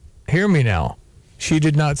 Hear me now. She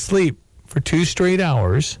did not sleep for 2 straight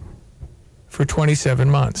hours for 27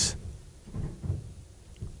 months.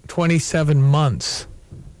 27 months.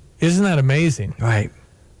 Isn't that amazing? Right.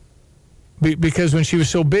 Because when she was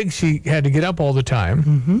so big, she had to get up all the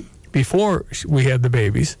time before we had the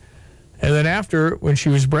babies. And then after, when she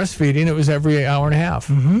was breastfeeding, it was every hour and a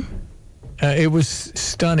half. It was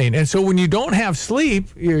stunning. And so when you don't have sleep,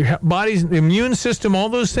 your body's immune system, all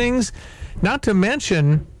those things, not to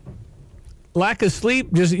mention lack of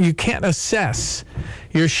sleep, just you can't assess.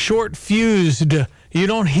 You're short fused. You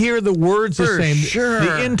don't hear the words the same. Sure.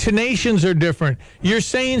 The intonations are different. You're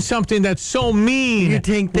saying something that's so mean. You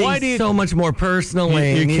take things so much more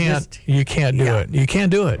personally. You can't do it. You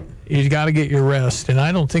can't do it. You got to get your rest. And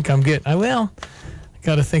I don't think I'm getting. I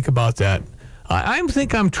got to think about that. I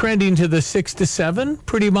think I'm trending to the 6 to 7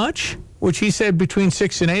 pretty much, which he said between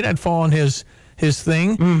 6 and 8 I'd fall on his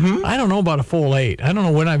thing. I don't know about a full 8. I don't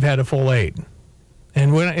know when I've had a full 8.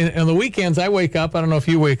 And when on the weekends I wake up, I don't know if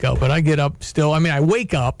you wake up, but I get up still. I mean, I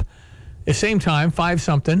wake up at the same time, 5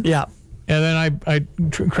 something. Yeah. And then I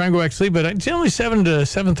try and go back to sleep, but it's only 7 to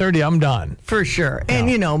 7:30. I'm done. For sure. And,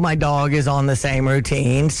 my dog is on the same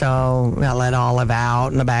routine, so I let Olive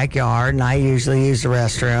out in the backyard, and I usually use the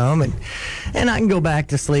restroom, and I can go back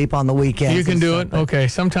to sleep on the weekends. You can do it? Okay.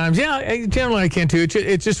 Sometimes, generally I can't do it.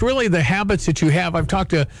 It's just really the habits that you have. I've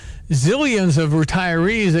talked to zillions of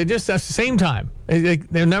retirees. That's the same time.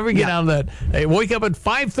 They'll never get out of that. They wake up at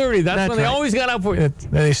 5:30. That's when they always got up.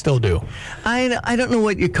 They still do. I don't know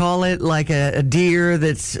what you call it, like a deer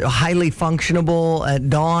that's highly functionable at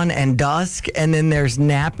dawn and dusk, and then there's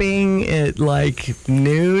napping at like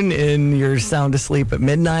noon, and you're sound asleep at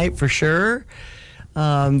midnight for sure.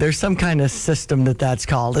 There's some kind of system that's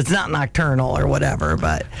called. It's not nocturnal or whatever,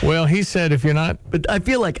 but... Well, he said if you're not... But I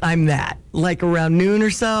feel like I'm that. Like around noon or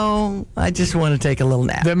so, I just want to take a little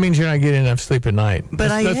nap. That means you're not getting enough sleep at night. But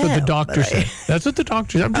that's what the doctor said. That's what the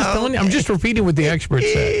doctor said. I'm just telling you. I'm just repeating what the experts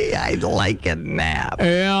said. I'd like a nap.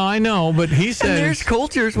 Yeah, I know, but he said... And there's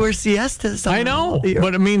cultures where siestas are. I know,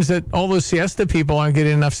 but it means that all those siesta people aren't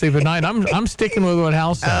getting enough sleep at night. I'm sticking with what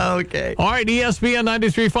Hal said. Okay. All right, ESPN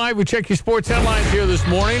 93.5. We check your sports headlines here this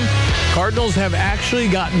morning. Cardinals have actually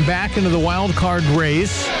gotten back into the wild card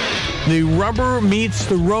race. The rubber meets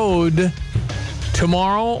the road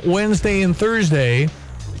tomorrow, Wednesday, and Thursday,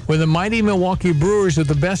 when the mighty Milwaukee Brewers are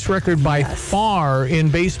the best record by far in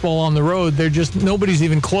baseball on the road. They're just, nobody's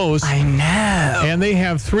even close. I know. And they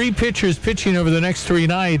have 3 pitchers pitching over the next 3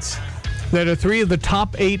 nights that are 3 of the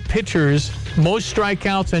top 8 pitchers, most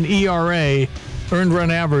strikeouts and ERA, earned run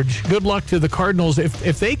average. Good luck to the Cardinals.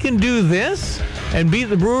 If they can do this and beat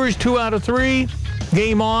the Brewers 2 out of 3,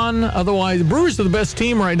 game on. Otherwise, the Brewers are the best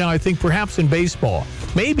team right now, I think, perhaps in baseball.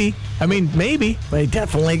 Maybe. Maybe. They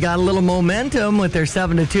definitely got a little momentum with their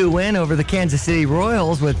 7-2 win over the Kansas City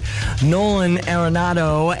Royals with Nolan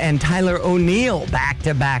Arenado and Tyler O'Neill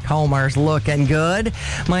back-to-back homers looking good.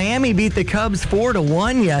 Miami beat the Cubs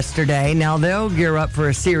 4-1 yesterday. Now they'll gear up for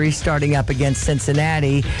a series starting up against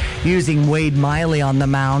Cincinnati using Wade Miley on the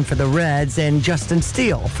mound for the Reds and Justin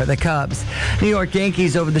Steele for the Cubs. New York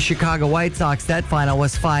Yankees over the Chicago White Sox. That final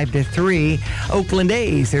was 5-3. Oakland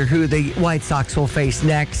A's are who the White Sox will face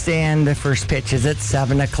next, and the first pitch is at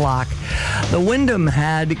 7 o'clock. The Wyndham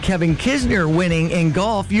had Kevin Kisner winning in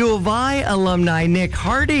golf. U of I alumni Nick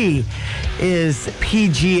Hardy is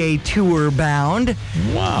PGA Tour bound.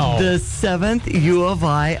 Wow. The 7th U of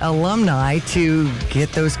I alumni to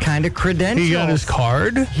get those kind of credentials. He got his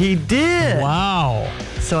card? He did. Wow.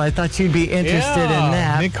 So I thought you'd be interested in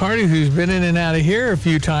that. Nick Hardy, who's been in and out of here a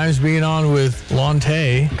few times, being on with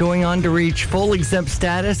Lonte. Going on to reach full exempt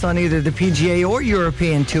status on either the PGA or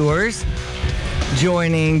European tours.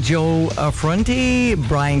 Joining Joe Affronti,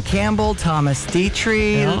 Brian Campbell, Thomas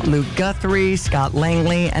Dietrich, Luke Guthrie, Scott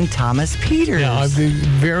Langley, and Thomas Peters. Yeah,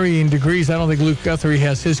 varying degrees. I don't think Luke Guthrie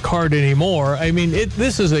has his card anymore. I mean,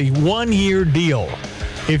 this is a one-year deal.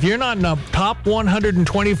 If you're not in the top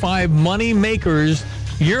 125 money makers,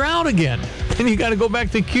 you're out again. And you got to go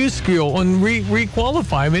back to Q School and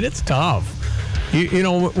re-qualify. I mean, it's tough. You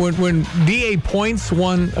know, when D.A. Points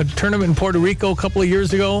won a tournament in Puerto Rico a couple of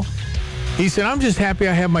years ago, he said, I'm just happy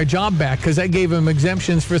I have my job back because that gave him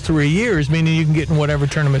exemptions for 3 years, meaning you can get in whatever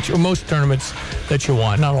tournaments or most tournaments that you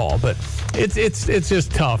want. Not all, but it's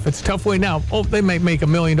just tough. It's a tough way now. Oh, they might make $1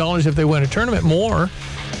 million if they win a tournament more,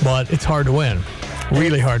 but it's hard to win.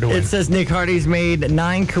 Really hard to win. It says Nick Hardy's made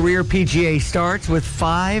 9 career PGA starts, with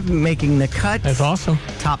 5 making the cut. That's awesome.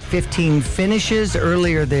 Top 15 finishes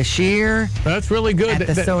earlier this year. That's really good. At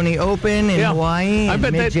the Sony Open in Hawaii in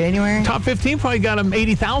mid-January. Top 15 probably got him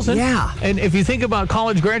 $80,000. Yeah. And if you think about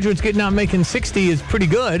college graduates getting out making 60 is pretty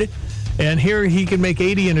good. And here he can make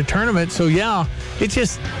 80 in a tournament. So, yeah, it's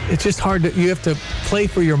just hard you have to play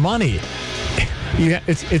for your money.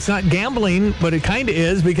 It's not gambling, but it kind of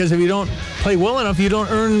is, because if you don't play well enough, you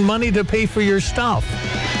don't earn money to pay for your stuff.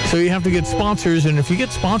 So you have to get sponsors, and if you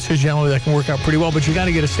get sponsors, generally that can work out pretty well, but you got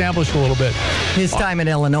to get established a little bit. His time at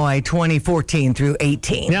Illinois, 2014 through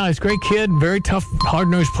 18. Yeah, he's a great kid, very tough,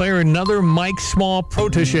 hard-nosed player. Another Mike Small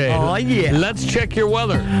protege. Oh, yeah. Let's check your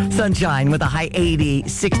weather. Sunshine with a high 80,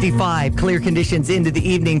 65. Clear conditions into the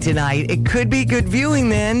evening tonight. It could be good viewing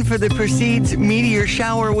then for the Perseid's meteor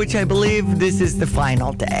shower, which I believe this is the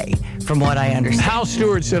final day, from what I understand. Hal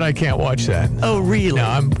Stewart said I can't watch that. Oh, really? No,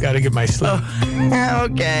 I've got to get my sleep. Oh,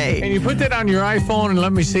 okay. Can you put that on your iPhone and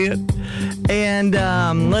let me see it? And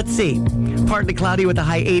let's see. Partly cloudy with a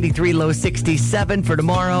high 83, low 67 for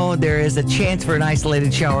tomorrow. There is a chance for an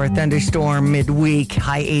isolated shower, thunderstorm midweek,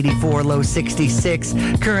 high 84, low 66,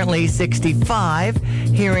 currently 65.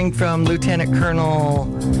 Hearing from Lieutenant Colonel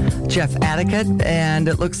Jeff Atticott, and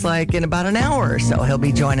it looks like in about an hour or so he'll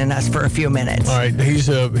be joining us for a few minutes. All right,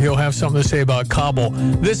 he'll have something to say about Kabul.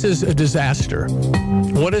 This is a disaster.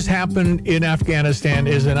 What has happened in Afghanistan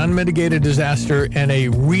is an unmitigated disaster and a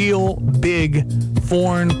real big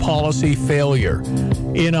foreign policy failure.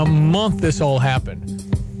 In a month, this all happened.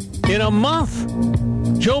 In a month.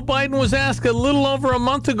 Joe Biden was asked a little over a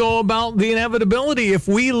month ago about the inevitability. If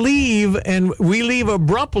we leave, and we leave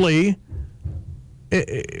abruptly,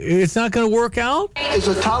 it's not going to work out? Is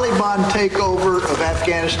a Taliban takeover of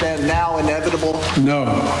Afghanistan now inevitable? No,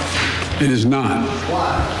 it is not.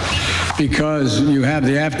 Why? Because you have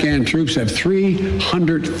the Afghan troops have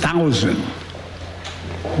 300,000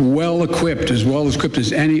 well-equipped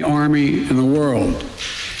as any army in the world,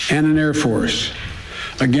 and an air force,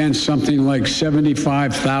 against something like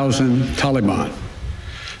 75,000 Taliban.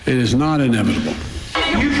 It is not inevitable.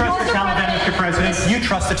 You trust the Taliban, Mr. President? You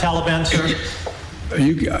trust the Taliban, sir?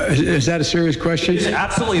 Is that a serious question? It's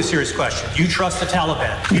absolutely a serious question. You trust the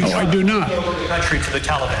Taliban? No, I do not. Over the country to the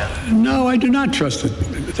Taliban? No, I do not trust the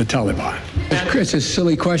Taliban. Chris, it's a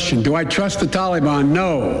silly question. Do I trust the Taliban?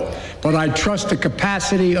 No. But I trust the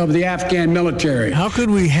capacity of the Afghan military. How could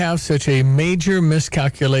we have such a major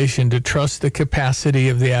miscalculation to trust the capacity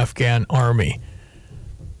of the Afghan army?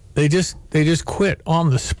 They just quit on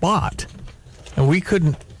the spot. And we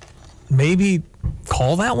couldn't maybe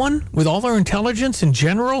call that one with all our intelligence and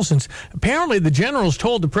generals? And apparently the generals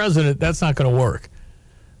told the president that's not going to work.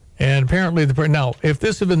 And apparently, now, if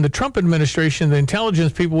this had been the Trump administration, the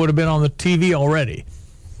intelligence people would have been on the TV already.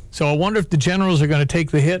 So I wonder if the generals are going to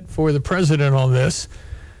take the hit for the president on this,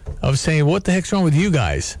 of saying, what the heck's wrong with you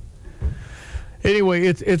guys? Anyway,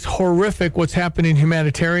 it's horrific what's happening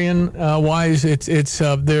humanitarian wise.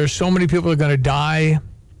 There's so many people that are going to die.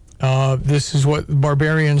 This is what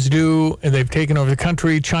barbarians do, and they've taken over the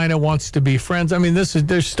country. China wants to be friends. I mean,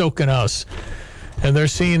 they're stoking us, and they're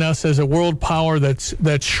seeing us as a world power that's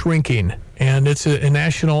shrinking, and it's a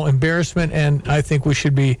national embarrassment. And I think we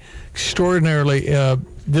should be extraordinarily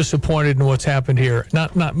disappointed in what's happened here.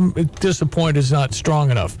 Not disappointed is not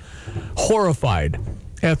strong enough. Horrified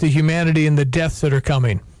at the humanity and the deaths that are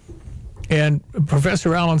coming. And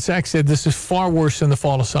Professor Allan Saxe said this is far worse than the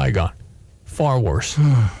fall of Saigon. Far worse.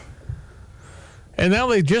 And now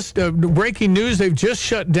they just, breaking news, they've just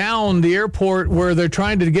shut down the airport where they're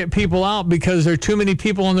trying to get people out because there are too many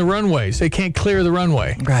people on the runways. They can't clear the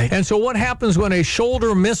runway. Right. And so what happens when a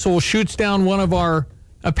shoulder missile shoots down one of our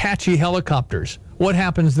Apache helicopters? What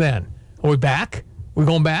happens then? Are we back? We're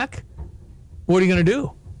going back? What are you going to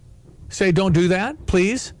do? Say, don't do that,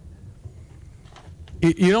 please?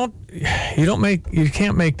 You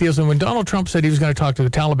can't make deals. And when Donald Trump said he was going to talk to the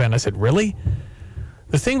Taliban, I said, really?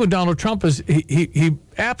 The thing with Donald Trump is he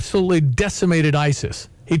absolutely decimated ISIS.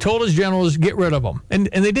 He told his generals, get rid of them. And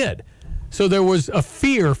they did. So there was a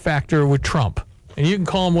fear factor with Trump. And you can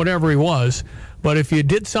call him whatever he was, but if you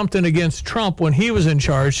did something against Trump when he was in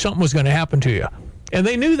charge, something was going to happen to you. And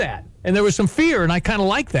they knew that. And there was some fear, and I kind of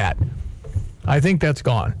like that. I think that's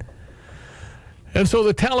gone. And so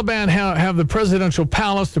the Taliban have the presidential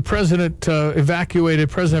palace. The president evacuated.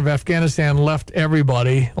 President of Afghanistan left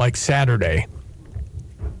everybody like Saturday.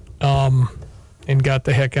 And got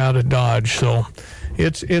the heck out of Dodge. So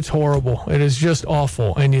it's horrible. It is just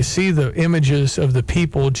awful. And you see the images of the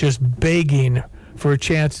people just begging for a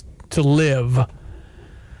chance to live.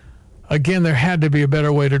 Again, there had to be a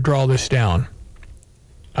better way to draw this down.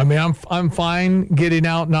 I mean, I'm fine getting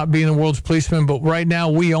out, not being the world's policeman, but right now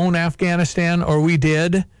we own Afghanistan, or we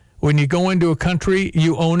did. When you go into a country,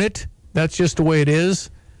 you own it. That's just the way it is.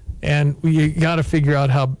 And you got to figure out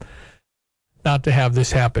how not to have this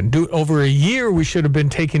happen. Over a year, we should have been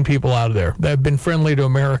taking people out of there that have been friendly to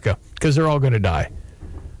America, because they're all going to die.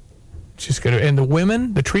 It's just going to. And the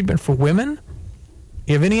women, the treatment for women,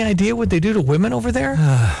 you have any idea what they do to women over there?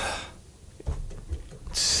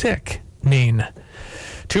 Sick, mean.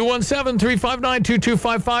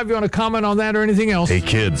 217-359-2255. You want to comment on that or anything else? Hey,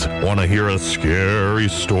 kids, want to hear a scary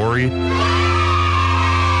story?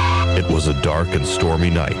 It was a dark and stormy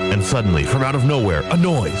night, and suddenly, from out of nowhere, a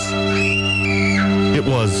noise. It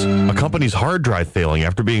was a company's hard drive failing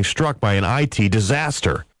after being struck by an IT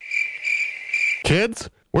disaster. Kids,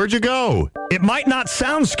 where'd you go? It might not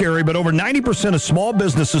sound scary, but over 90% of small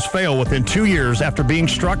businesses fail within 2 years after being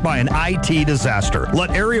struck by an IT disaster.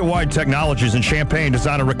 Let Area-Wide Technologies in Champaign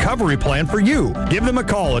design a recovery plan for you. Give them a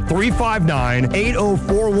call at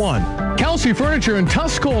 359-8041. Kelsey Furniture in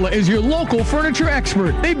Tuscola is your local furniture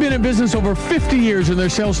expert. They've been in business over 50 years, and their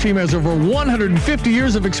sales team has over 150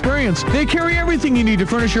 years of experience. They carry everything you need to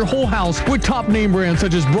furnish your whole house with top name brands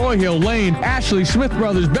such as Broyhill, Lane, Ashley, Smith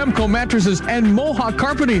Brothers, Bemco mattresses, and Mohawk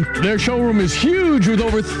carpeting. Their showroom is huge with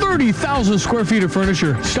over 30,000 square feet of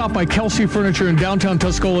furniture. Stop by Kelsey Furniture in downtown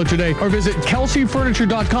Tuscola today, or visit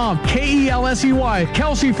kelseyfurniture.com, K-E-L-S-E-Y,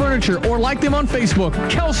 Kelsey Furniture, or like them on Facebook.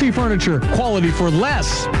 Kelsey Furniture, quality for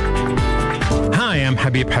less. Hi, I'm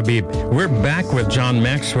Habib. We're back with John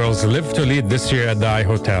Maxwell's Live to Lead this year at the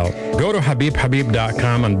iHotel. Go to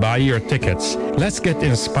habibhabib.com and buy your tickets. Let's get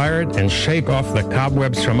inspired and shake off the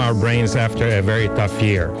cobwebs from our brains after a very tough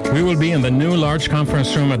year. We will be in the new large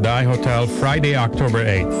conference room at the iHotel Friday, October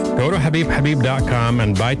 8th. Go to habibhabib.com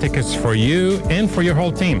and buy tickets for you and for your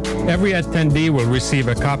whole team. Every attendee will receive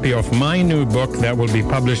a copy of my new book that will be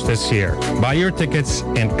published this year. Buy your tickets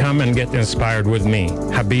and come and get inspired with me.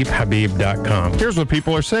 habibhabib.com. Here's what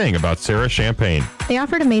people are saying about Sarah Champagne. They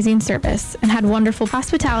offered amazing service and had wonderful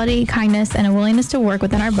hospitality, kindness, and a willingness to work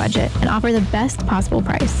within our budget and offer the best possible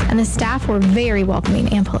price. And the staff were very welcoming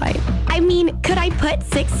and polite. I mean, could I put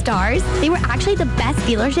 6 stars? They were actually the best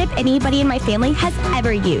dealership anybody in my family has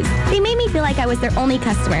ever used. They made me feel like I was their only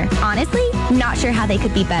customer. Honestly, not sure how they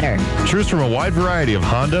could be better. Choose from a wide variety of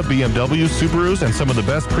Honda, BMW, Subarus, and some of the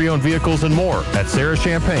best pre-owned vehicles and more at Sarah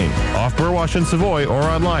Champagne, off Burwash and Savoy, or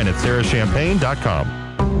online at sarahchampagne.com.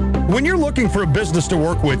 When you're looking for a business to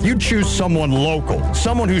work with, you choose someone local,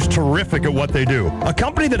 someone who's terrific at what they do, a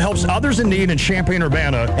company that helps others in need in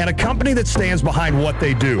Champaign-Urbana, and a company that stands behind what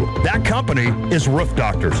they do. That company is Roof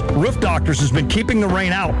Doctors. Roof Doctors has been keeping the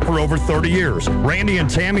rain out for over 30 years. Randy and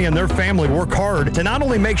Tammy and their family work hard to not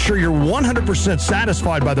only make sure you're 100%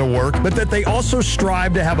 satisfied by their work, but that they also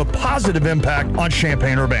strive to have a positive impact on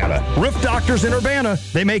Champaign-Urbana. Roof Doctors in Urbana,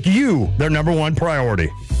 they make you their #1 priority.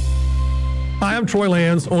 Hi, I'm Troy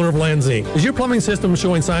Lands, owner of Lands Inc. Is your plumbing system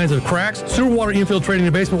showing signs of cracks, sewer water infiltrating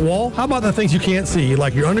your basement wall? How about the things you can't see,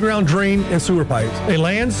 like your underground drain and sewer pipes? A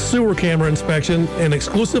Lands sewer camera inspection and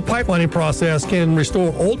exclusive pipelining process can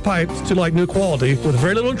restore old pipes to like new quality with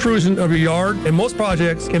very little intrusion of your yard, and most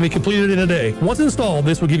projects can be completed in a day. Once installed,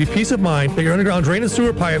 this will give you peace of mind that your underground drain and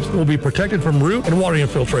sewer pipes will be protected from root and water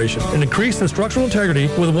infiltration and increase the structural integrity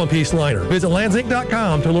with a one-piece liner. Visit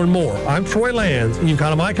landsinc.com to learn more. I'm Troy Lands, and you can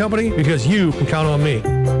count on my company because you can count on me.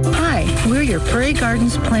 Hi, Hi, we're your Prairie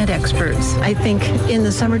Gardens plant experts. I think in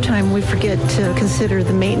the summertime we forget to consider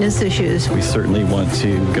the maintenance issues. We certainly want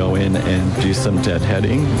to go in and do some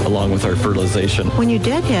deadheading along with our fertilization. When you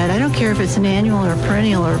deadhead, I don't care if it's an annual or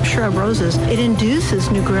perennial or shrub roses, it induces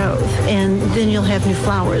new growth, and then you'll have new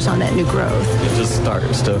flowers on that new growth. It just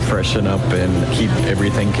starts to freshen up and keep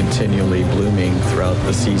everything continually blooming throughout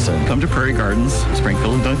the season. Come to Prairie Gardens,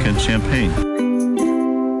 Springfield, Duncan, Champaign.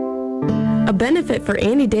 A benefit for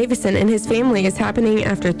Andy Davison and his family is happening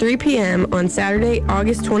after 3 p.m. on Saturday,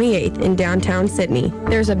 August 28th in downtown Sydney.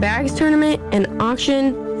 There's a bags tournament, an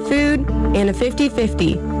auction, food, and a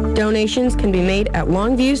 50-50. Donations can be made at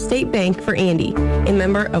Longview State Bank for Andy, a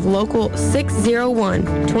member of Local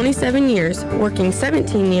 601, 27 years, working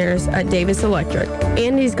 17 years at Davis Electric.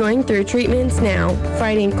 Andy's going through treatments now,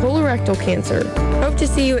 fighting colorectal cancer. Hope to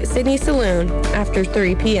see you at Sydney Saloon after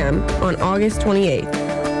 3 p.m. on August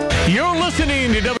 28th. You're listening to